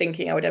writing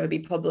thinking I would ever be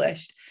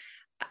published.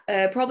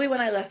 Probably when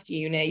I left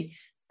uni,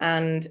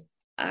 and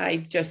I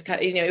just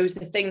kind of, it was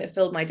the thing that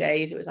filled my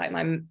days. It was like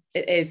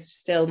it is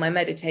still my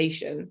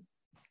meditation.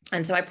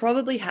 And so I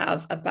probably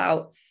have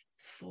about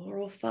 4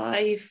 or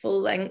 5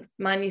 full-length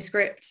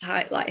manuscripts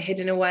like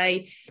hidden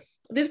away.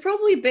 There's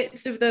probably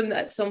bits of them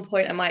that at some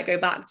point I might go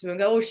back to and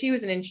go, oh, she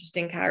was an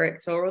interesting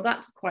character, or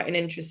that's quite an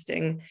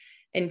interesting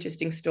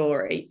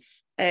story.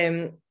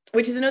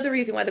 Which is another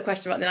reason why the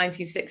question about the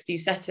 1960s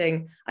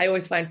setting I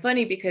always find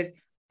funny, because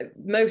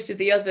most of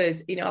the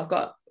others, I've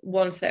got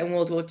one set in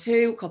World War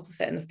II, a couple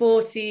set in the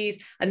 40s,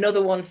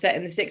 another one set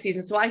in the 60s.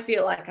 And so I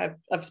feel like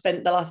I've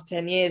spent the last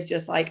 10 years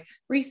just like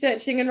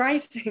researching and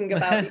writing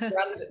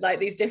about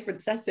these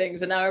different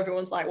settings. And now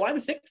everyone's like, why the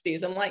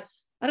 60s? I'm like,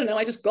 I don't know,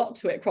 I just got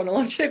to it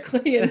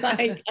chronologically in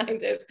my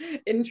kind of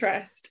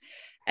interest.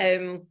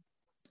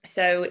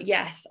 So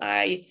yes,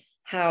 I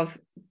have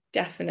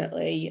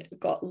definitely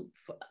got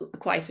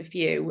quite a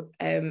few.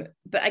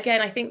 But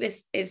again, I think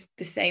this is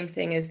the same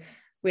thing as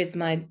with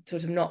my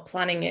sort of not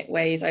planning it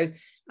ways.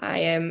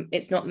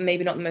 It's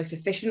maybe not the most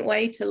efficient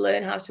way to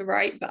learn how to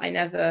write, but I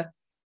never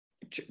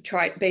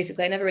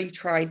really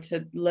tried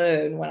to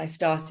learn when I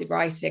started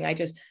writing. I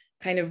just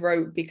kind of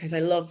wrote because I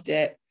loved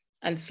it,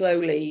 and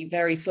slowly,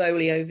 very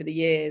slowly over the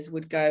years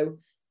would go,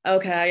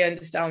 okay, I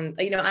understand,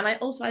 and I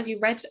also, as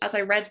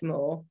I read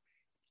more,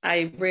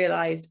 I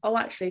realized, oh,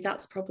 actually,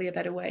 that's probably a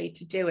better way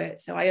to do it.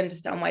 So I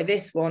understand why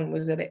this one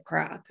was a bit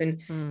crap.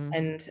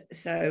 And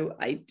so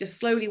I just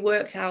slowly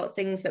worked out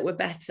things that were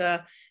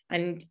better,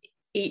 and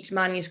each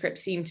manuscript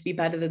seemed to be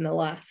better than the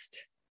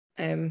last.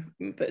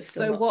 But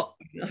still. So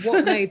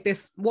what made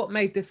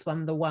this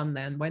one the one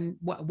then?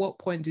 What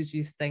point did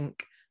you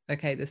think,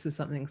 okay, this is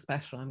something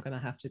special, I'm going to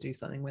have to do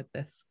something with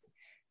this?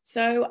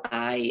 So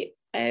I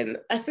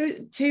suppose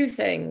 2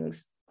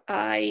 things.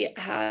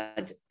 I'd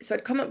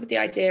come up with the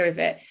idea of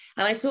it,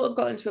 and I sort of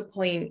got into a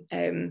point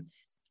in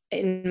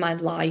my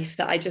life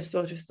that I just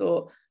sort of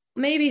thought,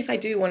 maybe if I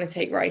do want to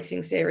take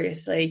writing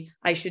seriously,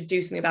 I should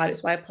do something about it.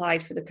 So I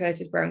applied for the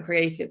Curtis Brown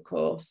Creative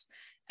course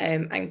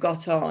and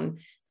got on.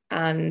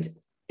 And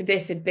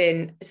this had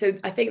been, so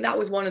I think that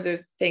was one of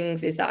the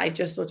things, is that I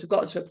just sort of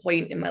got to a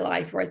point in my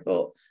life where I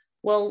thought,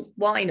 well,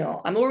 why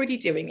not? I'm already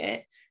doing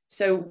it.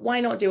 So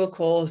why not do a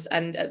course?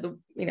 And at the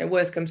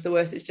worst comes to the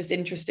worst, it's just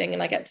interesting,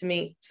 and I get to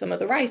meet some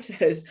other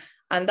writers.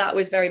 And that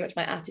was very much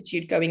my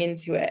attitude going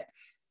into it.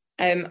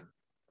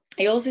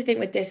 I also think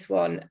with this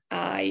one,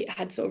 I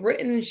had sort of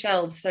written and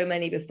shelved so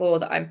many before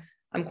that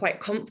I'm quite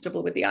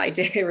comfortable with the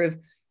idea of,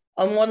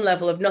 on one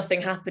level, of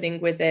nothing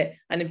happening with it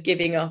and of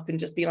giving up and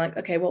just being like,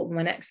 okay, what will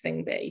my next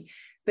thing be?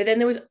 But then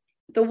there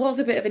was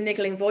a bit of a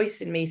niggling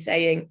voice in me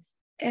saying,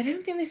 I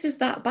don't think this is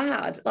that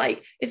bad.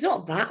 Like, it's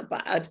not that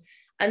bad.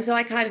 And so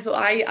I kind of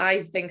thought,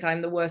 I think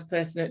I'm the worst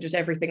person at just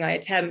everything I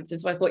attempt. And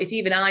so I thought, if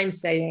even I'm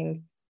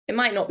saying it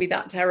might not be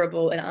that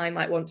terrible and I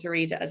might want to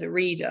read it as a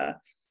reader,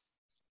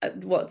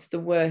 what's the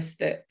worst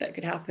that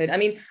could happen? I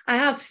mean, I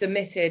have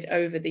submitted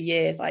over the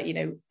years, like, you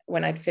know,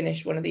 when I'd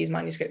finish one of these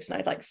manuscripts and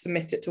I'd like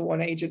submit it to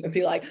one agent and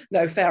be like,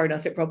 no, fair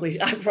enough, I probably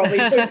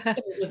don't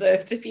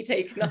deserve to be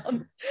taken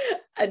on.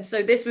 And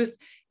so this was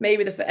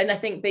maybe and I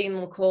think being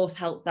on the course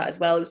helped that as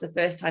well. It was the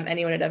first time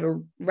anyone had ever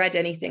read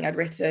anything I'd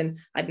written.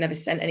 I'd never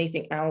sent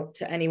anything out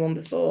to anyone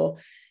before.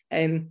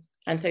 And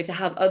so to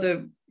have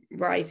other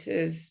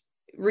writers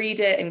read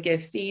it and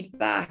give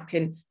feedback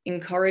and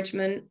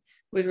encouragement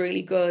was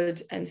really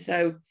good. And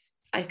so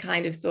I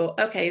kind of thought,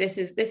 okay, this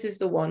is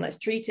the one. Let's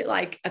treat it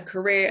like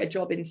a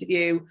job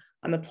interview.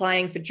 I'm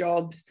applying for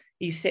jobs.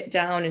 You sit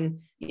down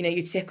and, you know,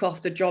 you tick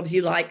off the jobs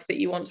you like that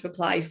you want to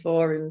apply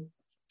for,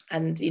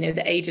 and you know,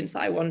 the agents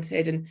that I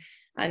wanted,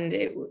 and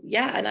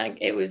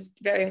it was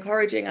very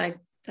encouraging. I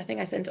think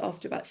I sent it off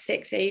to about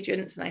 6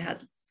 agents, and I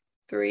had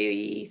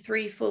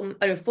 4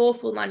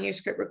 full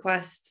manuscript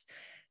requests,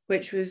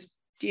 which was,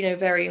 you know,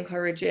 very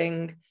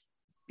encouraging.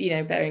 You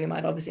know, bearing in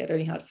mind, obviously, I'd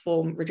only had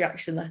 4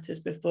 rejection letters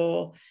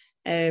before.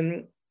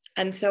 And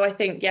so I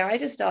think, I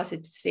just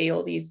started to see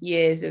all these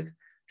years of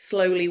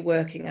slowly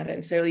working at it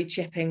and slowly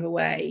chipping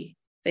away.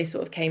 They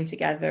sort of came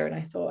together, and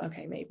I thought,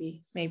 okay,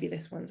 maybe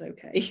this one's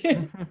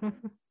okay.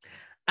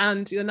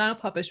 And you're now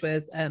published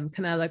with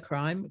Canelo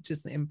Crime, which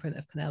is the imprint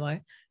of Canelo,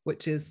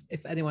 which is,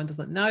 if anyone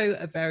doesn't know,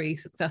 a very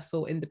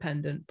successful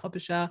independent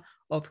publisher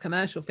of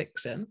commercial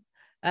fiction.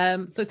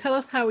 So tell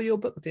us how your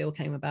book deal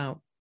came about.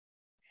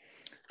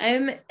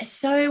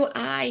 So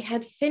I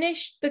had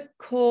finished the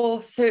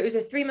course. So it was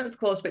a 3-month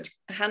course, which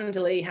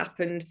handily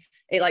happened.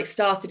 It like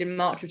started in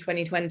March of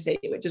 2020,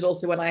 which is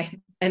also when I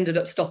ended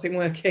up stopping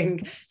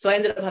working. So I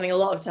ended up having a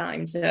lot of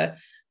time to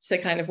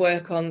kind of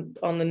work on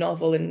the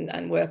novel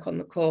and work on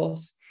the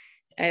course.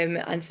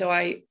 And so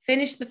I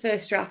finished the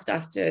first draft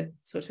after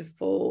sort of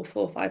 4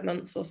 or 5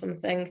 months or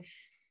something,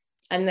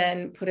 and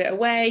then put it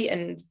away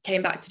and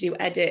came back to do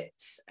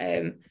edits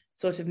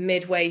sort of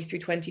midway through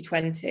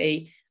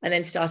 2020, and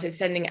then started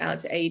sending it out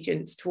to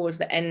agents towards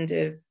the end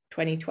of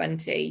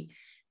 2020.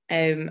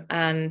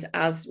 And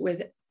as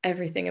with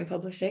everything in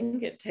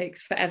publishing, it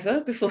takes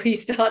forever before you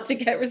start to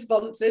get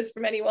responses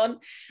from anyone.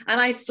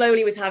 And I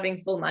slowly was having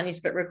full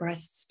manuscript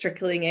requests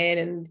trickling in,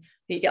 and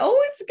you go,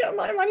 oh, it's got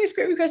my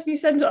manuscript request, and you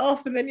send it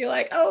off, and then you're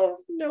like, oh,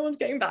 no one's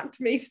getting back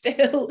to me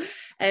still.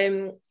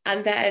 And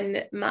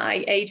then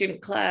my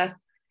agent Claire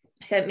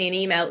sent me an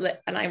email,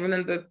 and I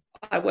remember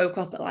I woke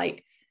up at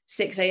like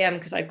 6 a.m.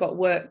 because I'd got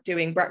work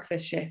doing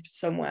breakfast shift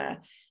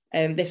somewhere.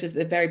 This was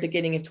the very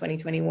beginning of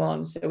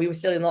 2021. So we were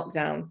still in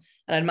lockdown,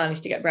 and I'd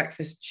managed to get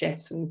breakfast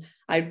shifts. And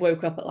I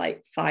woke up at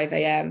like 5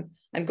 a.m.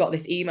 and got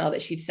this email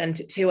that she'd sent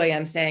at 2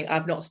 a.m. saying,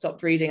 I've not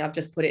stopped reading, I've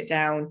just put it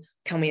down.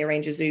 Can we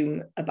arrange a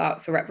Zoom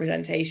for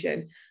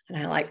representation? And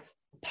I like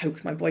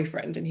poked my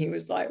boyfriend, and he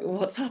was like,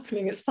 what's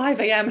happening? It's 5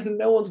 a.m. and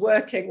no one's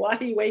working. Why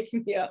are you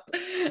waking me up?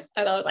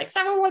 And I was like,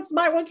 someone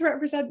might want to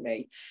represent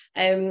me.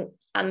 And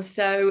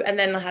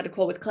then I had a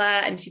call with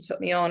Claire, and she took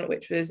me on,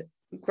 which was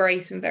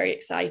great and very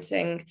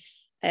exciting.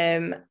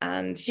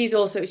 And she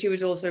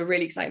was also a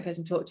really exciting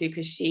person to talk to,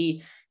 because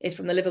she is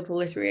from the Liverpool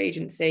Literary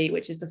Agency,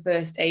 which is the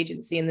first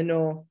agency in the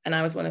North, and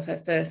I was one of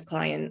her first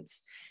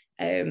clients.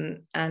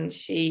 And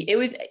it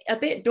was a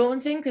bit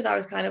daunting, because I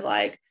was kind of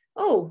like,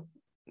 oh,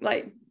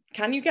 like,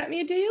 can you get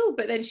me a deal?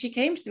 But then she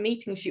came to the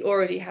meeting, she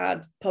already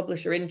had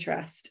publisher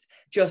interest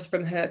just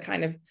from her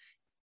kind of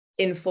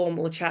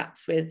informal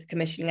chats with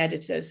commissioning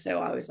editors. So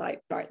I was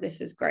like, right, this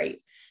is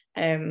great.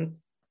 And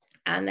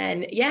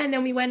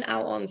then we went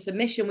out on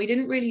submission. We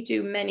didn't really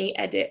do many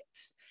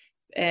edits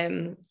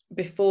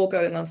before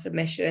going on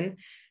submission.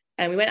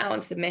 And we went out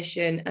on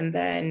submission, and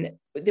then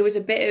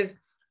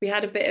we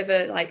had a bit of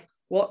a like,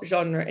 what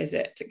genre is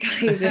it?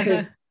 Kind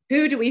of,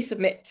 who do we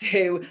submit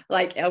to?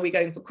 Like, are we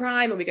going for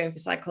crime? Are we going for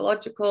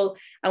psychological?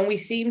 And we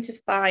seemed to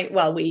find,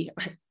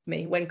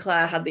 when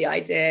Claire had the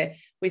idea,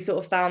 we sort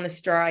of found the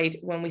stride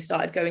when we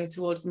started going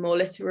towards the more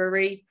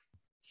literary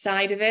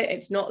side of it.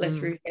 It's not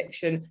literary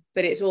fiction,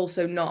 but it's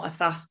also not a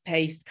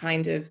fast-paced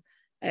kind of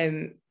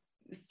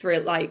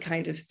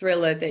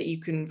thriller that you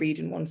can read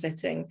in one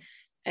sitting.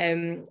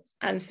 And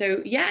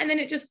so and then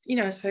it just,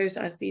 I suppose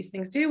as these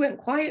things do, went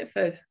quiet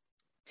for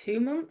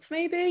 2 months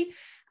maybe,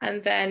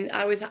 and then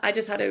I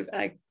just had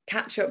a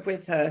catch up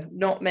with her,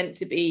 not meant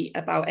to be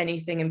about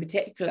anything in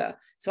particular.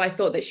 So I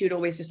thought that she would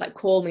always just like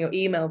call me or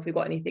email if we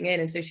got anything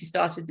in, and so she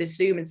started this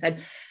Zoom and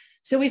said,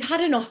 so we've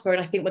had an offer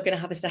and I think we're going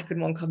to have a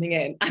second one coming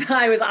in. And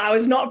I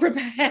was not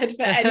prepared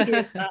for any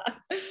of that.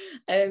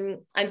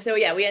 And so,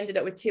 yeah, we ended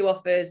up with 2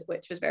 offers,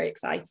 which was very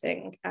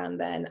exciting. And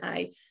then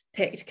I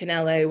picked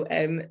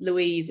Canelo.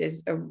 Louise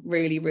is a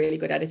really, really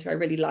good editor. I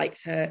really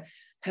liked her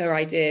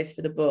ideas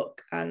for the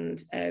book, and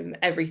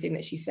everything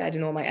that she said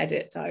in all my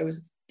edits, I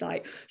was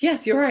like,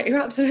 yes, you're right.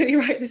 You're absolutely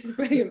right. This is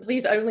brilliant.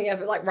 Please only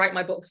ever like write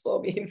my books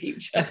for me in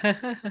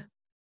future.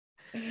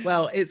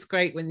 Well, it's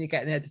great when you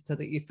get an editor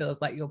that you feel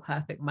is like your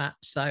perfect match.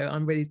 So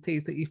I'm really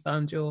pleased that you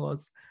found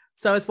yours.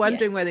 So I was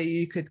wondering whether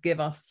you could give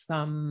us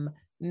some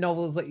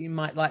novels that you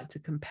might like to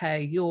compare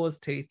yours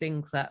to,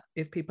 things that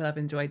if people have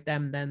enjoyed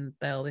them, then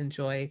they'll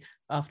enjoy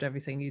After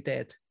Everything You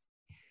Did.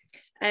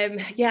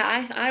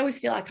 I always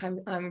feel like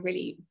I'm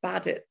really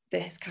bad at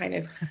this kind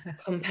of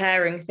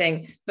comparing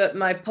thing. But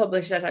my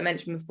publisher, as I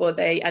mentioned before,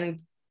 they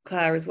and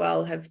Claire as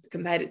well have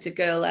compared it to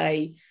Girl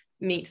A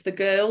meets The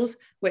Girls,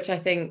 which I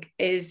think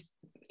is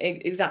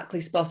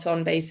exactly spot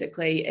on,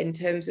 basically, in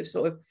terms of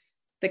sort of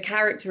the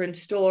character and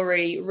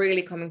story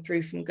really coming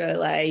through from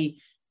Girl A,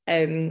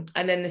 and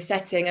then the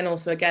setting, and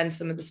also again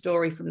some of the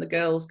story from The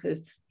Girls,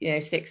 because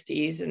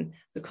 60s and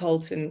the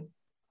cult, and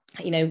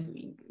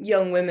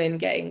young women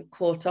getting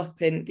caught up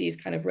in these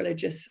kind of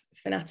religious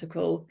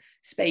fanatical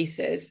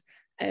spaces,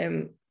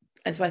 and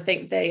so I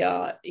think they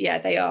are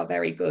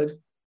very good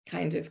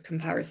kind of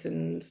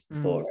comparisons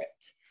for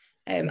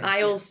it.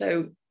 I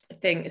also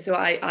think, so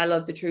I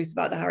love The Truth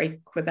About the Harry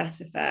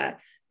Quebette Affair,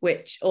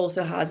 which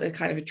also has a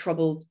kind of a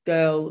troubled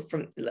girl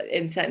set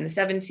in the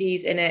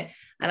 70s in it,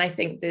 and I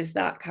think there's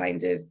that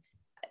kind of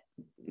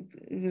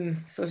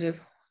sort of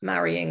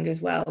marrying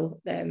as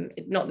well.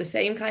 Not the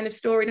same kind of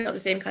story, not the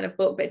same kind of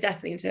book, but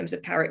definitely in terms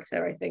of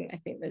character, I think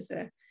there's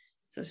a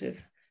sort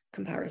of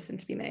comparison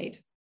to be made.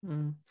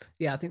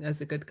 Yeah, I think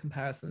there's a good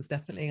comparisons.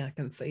 Definitely, I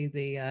can see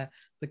the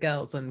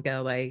Girls and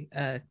Girl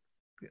A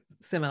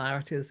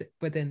similarities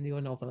within your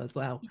novel as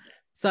well.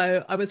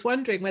 So I was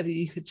wondering whether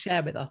you could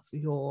share with us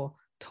your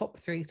top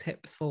 3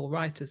 tips for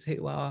writers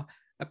who are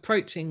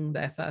approaching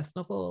their first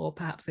novel, or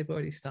perhaps they've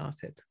already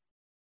started.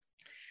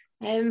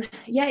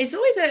 It's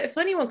always a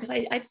funny one, because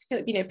I just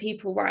feel like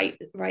people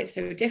write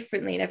so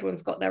differently, and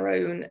everyone's got their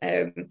own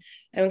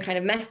kind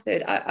of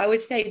method. I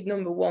would say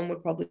number 1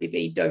 would probably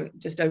be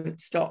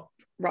don't stop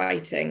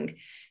writing,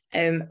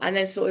 and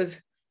then sort of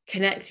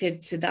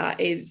connected to that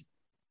is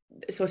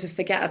sort of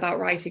forget about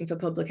writing for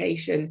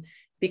publication,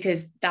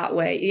 because that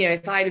way,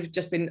 if I'd have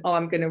just been,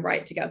 I'm going to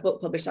write to get a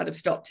book published, I'd have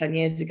stopped 10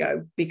 years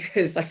ago,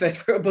 because I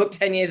first wrote a book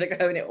 10 years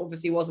ago and it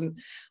obviously wasn't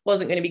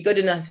going to be good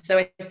enough. So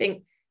I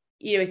think,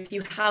 if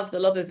you have the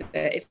love of it,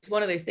 it's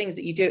one of those things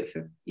that you do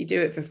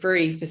it for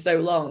free for so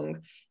long.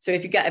 So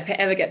if you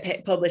ever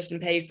get published and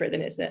paid for it,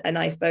 then it's a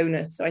nice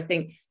bonus. So I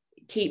think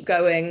keep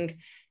going.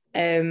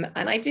 And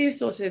I do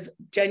sort of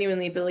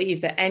genuinely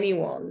believe that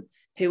anyone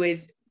who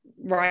is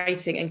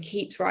writing and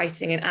keeps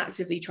writing and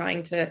actively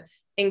trying to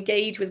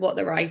engage with what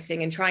they're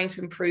writing and trying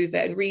to improve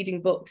it, and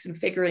reading books and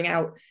figuring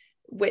out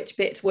which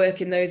bits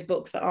work in those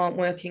books that aren't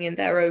working in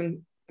their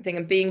own thing,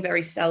 and being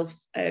very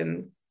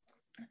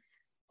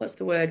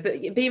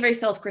being very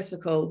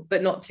self-critical,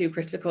 but not too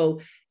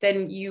critical,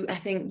 then I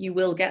think you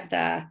will get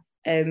there.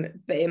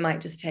 But it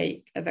might just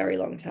take a very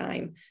long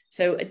time.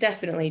 So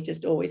definitely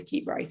just always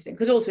keep writing,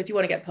 because also if you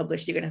want to get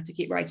published, you're going to have to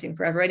keep writing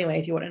forever anyway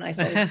if you want a nice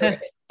long career.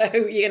 So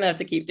you're going to have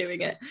to keep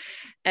doing it.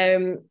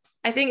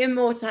 I think in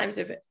more times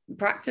of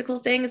practical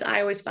things, I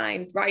always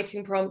find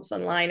writing prompts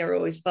online are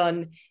always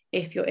fun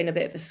if you're in a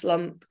bit of a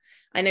slump.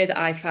 I know that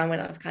I found when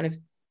I've kind of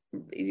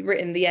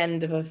written the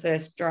end of a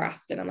first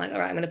draft and I'm like, all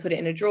right, I'm going to put it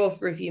in a drawer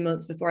for a few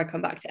months before I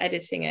come back to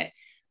editing it,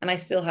 and I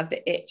still have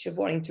the itch of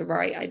wanting to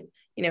write,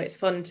 it's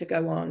fun to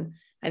go on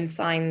and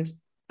find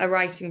a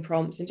writing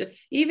prompt and just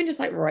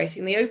like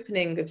writing the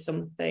opening of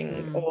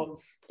something, or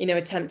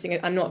attempting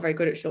it. I'm not very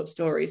good at short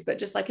stories, but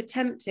just like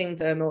attempting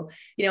them, or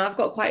I've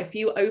got quite a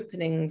few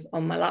openings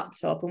on my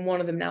laptop, and one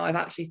of them now I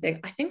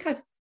think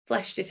I've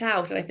fleshed it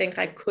out, and I think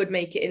I could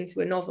make it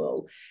into a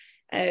novel.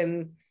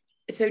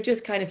 So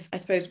just kind of, I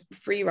suppose,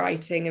 free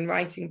writing and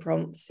writing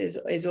prompts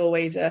is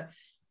always and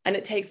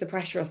it takes the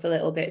pressure off a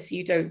little bit, so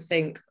you don't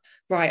think,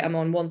 right, I'm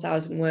on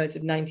 1,000 words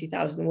of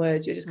 90,000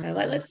 words. You're just kind of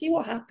like, let's see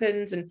what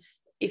happens. And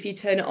if you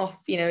turn it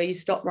off, you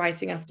stop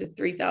writing after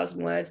 3,000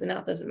 words, and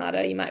that doesn't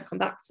matter. You might come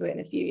back to it in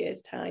a few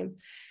years' time.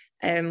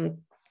 And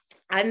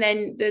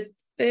then the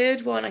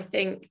third one, I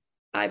think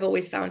I've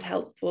always found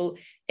helpful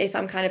if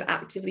I'm kind of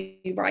actively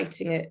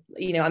writing it,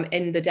 I'm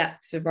in the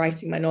depths of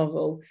writing my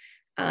novel,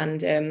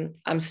 and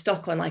I'm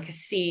stuck on like a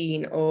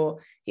scene, or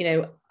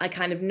I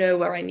kind of know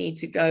where I need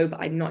to go,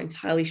 but I'm not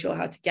entirely sure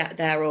how to get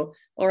there, or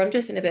I'm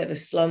just in a bit of a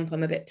slump,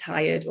 I'm a bit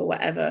tired or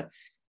whatever.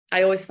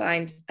 I always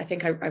find, I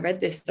think I read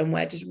this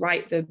somewhere, just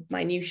write the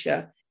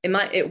minutiae.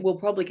 It will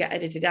probably get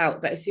edited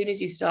out, but as soon as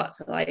you start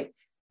to like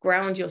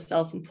ground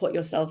yourself and put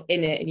yourself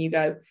in it, and you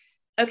go,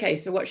 okay,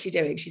 so what's she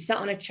doing? She's sat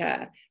on a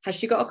chair. Has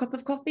she got a cup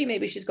of coffee?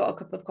 Maybe she's got a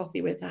cup of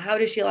coffee with her. How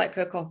does she like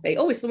her coffee?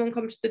 Oh, is someone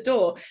come to the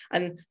door?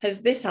 And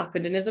has this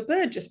happened? And has a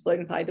bird just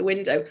flown by the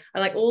window?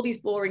 And like all these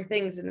boring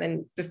things. And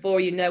then before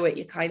you know it,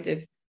 you're kind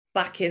of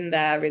back in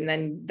there, and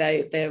then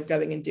they're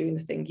going and doing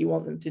the thing you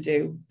want them to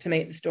do to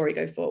make the story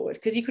go forward,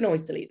 because you can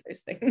always delete those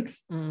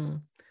things.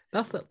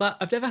 That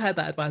I've never heard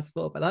that advice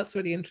before, but that's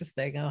really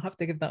interesting. I'll have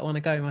to give that one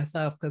a go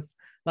myself, because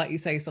like you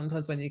say,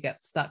 sometimes when you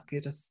get stuck, you're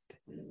just,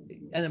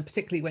 and then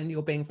particularly when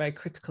you're being very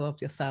critical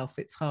of yourself,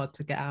 it's hard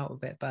to get out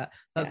of it. But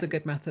that's a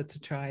good method to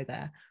try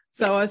there.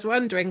 So I was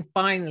wondering,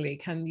 finally,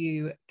 can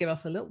you give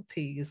us a little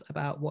tease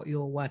about what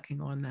you're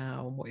working on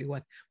now and what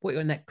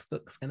your next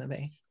book's going to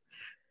be?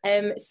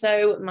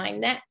 So my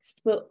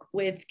next book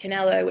with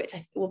Canelo, which I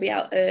think will be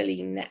out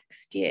early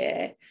next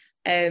year,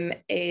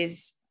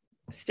 is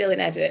still in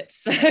edit,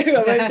 so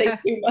I won't say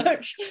too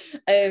much.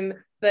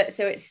 But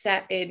so it's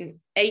set in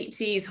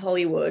 80s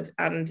Hollywood,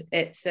 and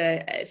it's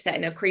set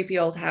in a creepy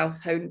old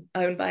house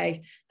owned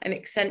by an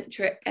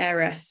eccentric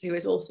heiress who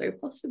is also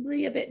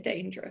possibly a bit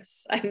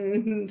dangerous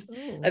and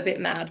a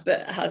bit mad,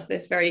 but has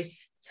this very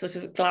sort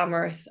of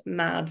glamorous,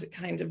 mad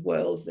kind of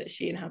world that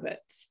she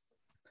inhabits.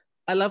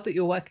 I love that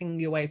you're working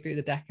your way through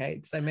the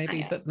decades. So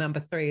maybe book number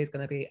 3 is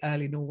going to be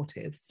early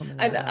noughties, something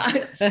like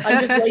that.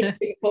 I'm just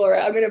waiting for it.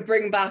 I'm going to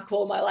bring back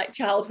all my like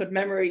childhood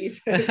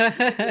memories, like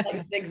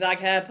zigzag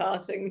hair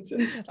partings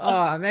and stuff.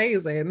 Oh,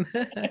 amazing.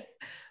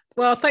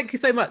 Well, thank you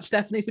so much,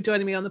 Stephanie, for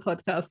joining me on the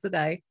podcast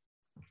today.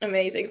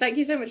 Amazing. Thank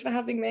you so much for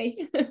having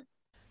me.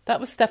 That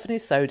was Stephanie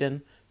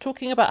Sowden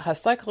talking about her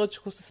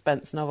psychological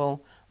suspense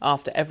novel,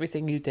 After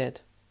Everything You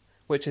Did,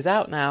 which is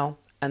out now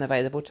and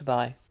available to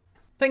buy.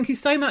 Thank you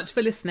so much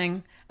for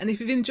listening, and if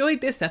you've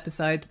enjoyed this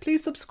episode,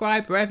 please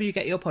subscribe wherever you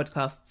get your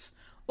podcasts.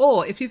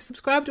 Or if you've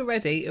subscribed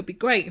already, it would be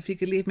great if you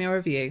could leave me a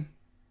review.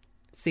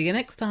 See you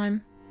next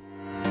time.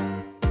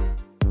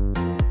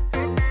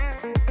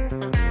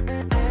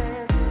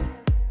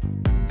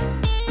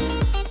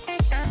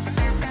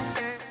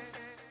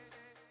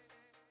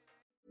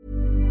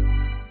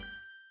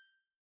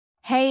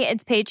 Hey,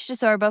 it's Paige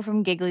DeSorbo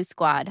from Giggly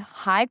Squad.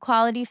 High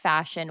quality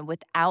fashion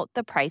without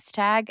the price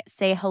tag.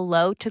 Say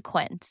hello to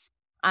Quince.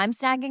 I'm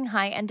snagging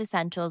high-end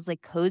essentials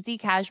like cozy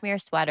cashmere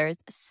sweaters,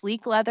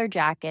 sleek leather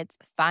jackets,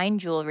 fine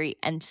jewelry,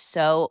 and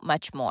so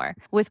much more.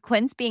 With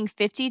Quince being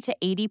 50 to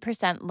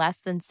 80%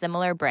 less than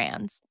similar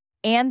brands.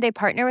 And they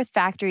partner with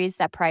factories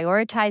that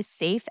prioritize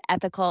safe,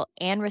 ethical,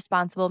 and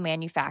responsible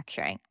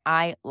manufacturing.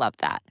 I love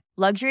that.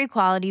 Luxury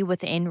quality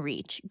within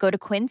reach. Go to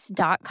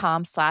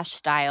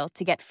quince.com/style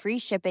to get free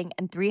shipping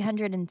and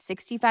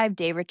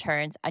 365-day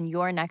returns on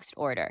your next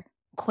order.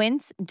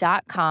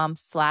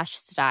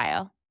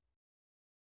 Quince.com/style.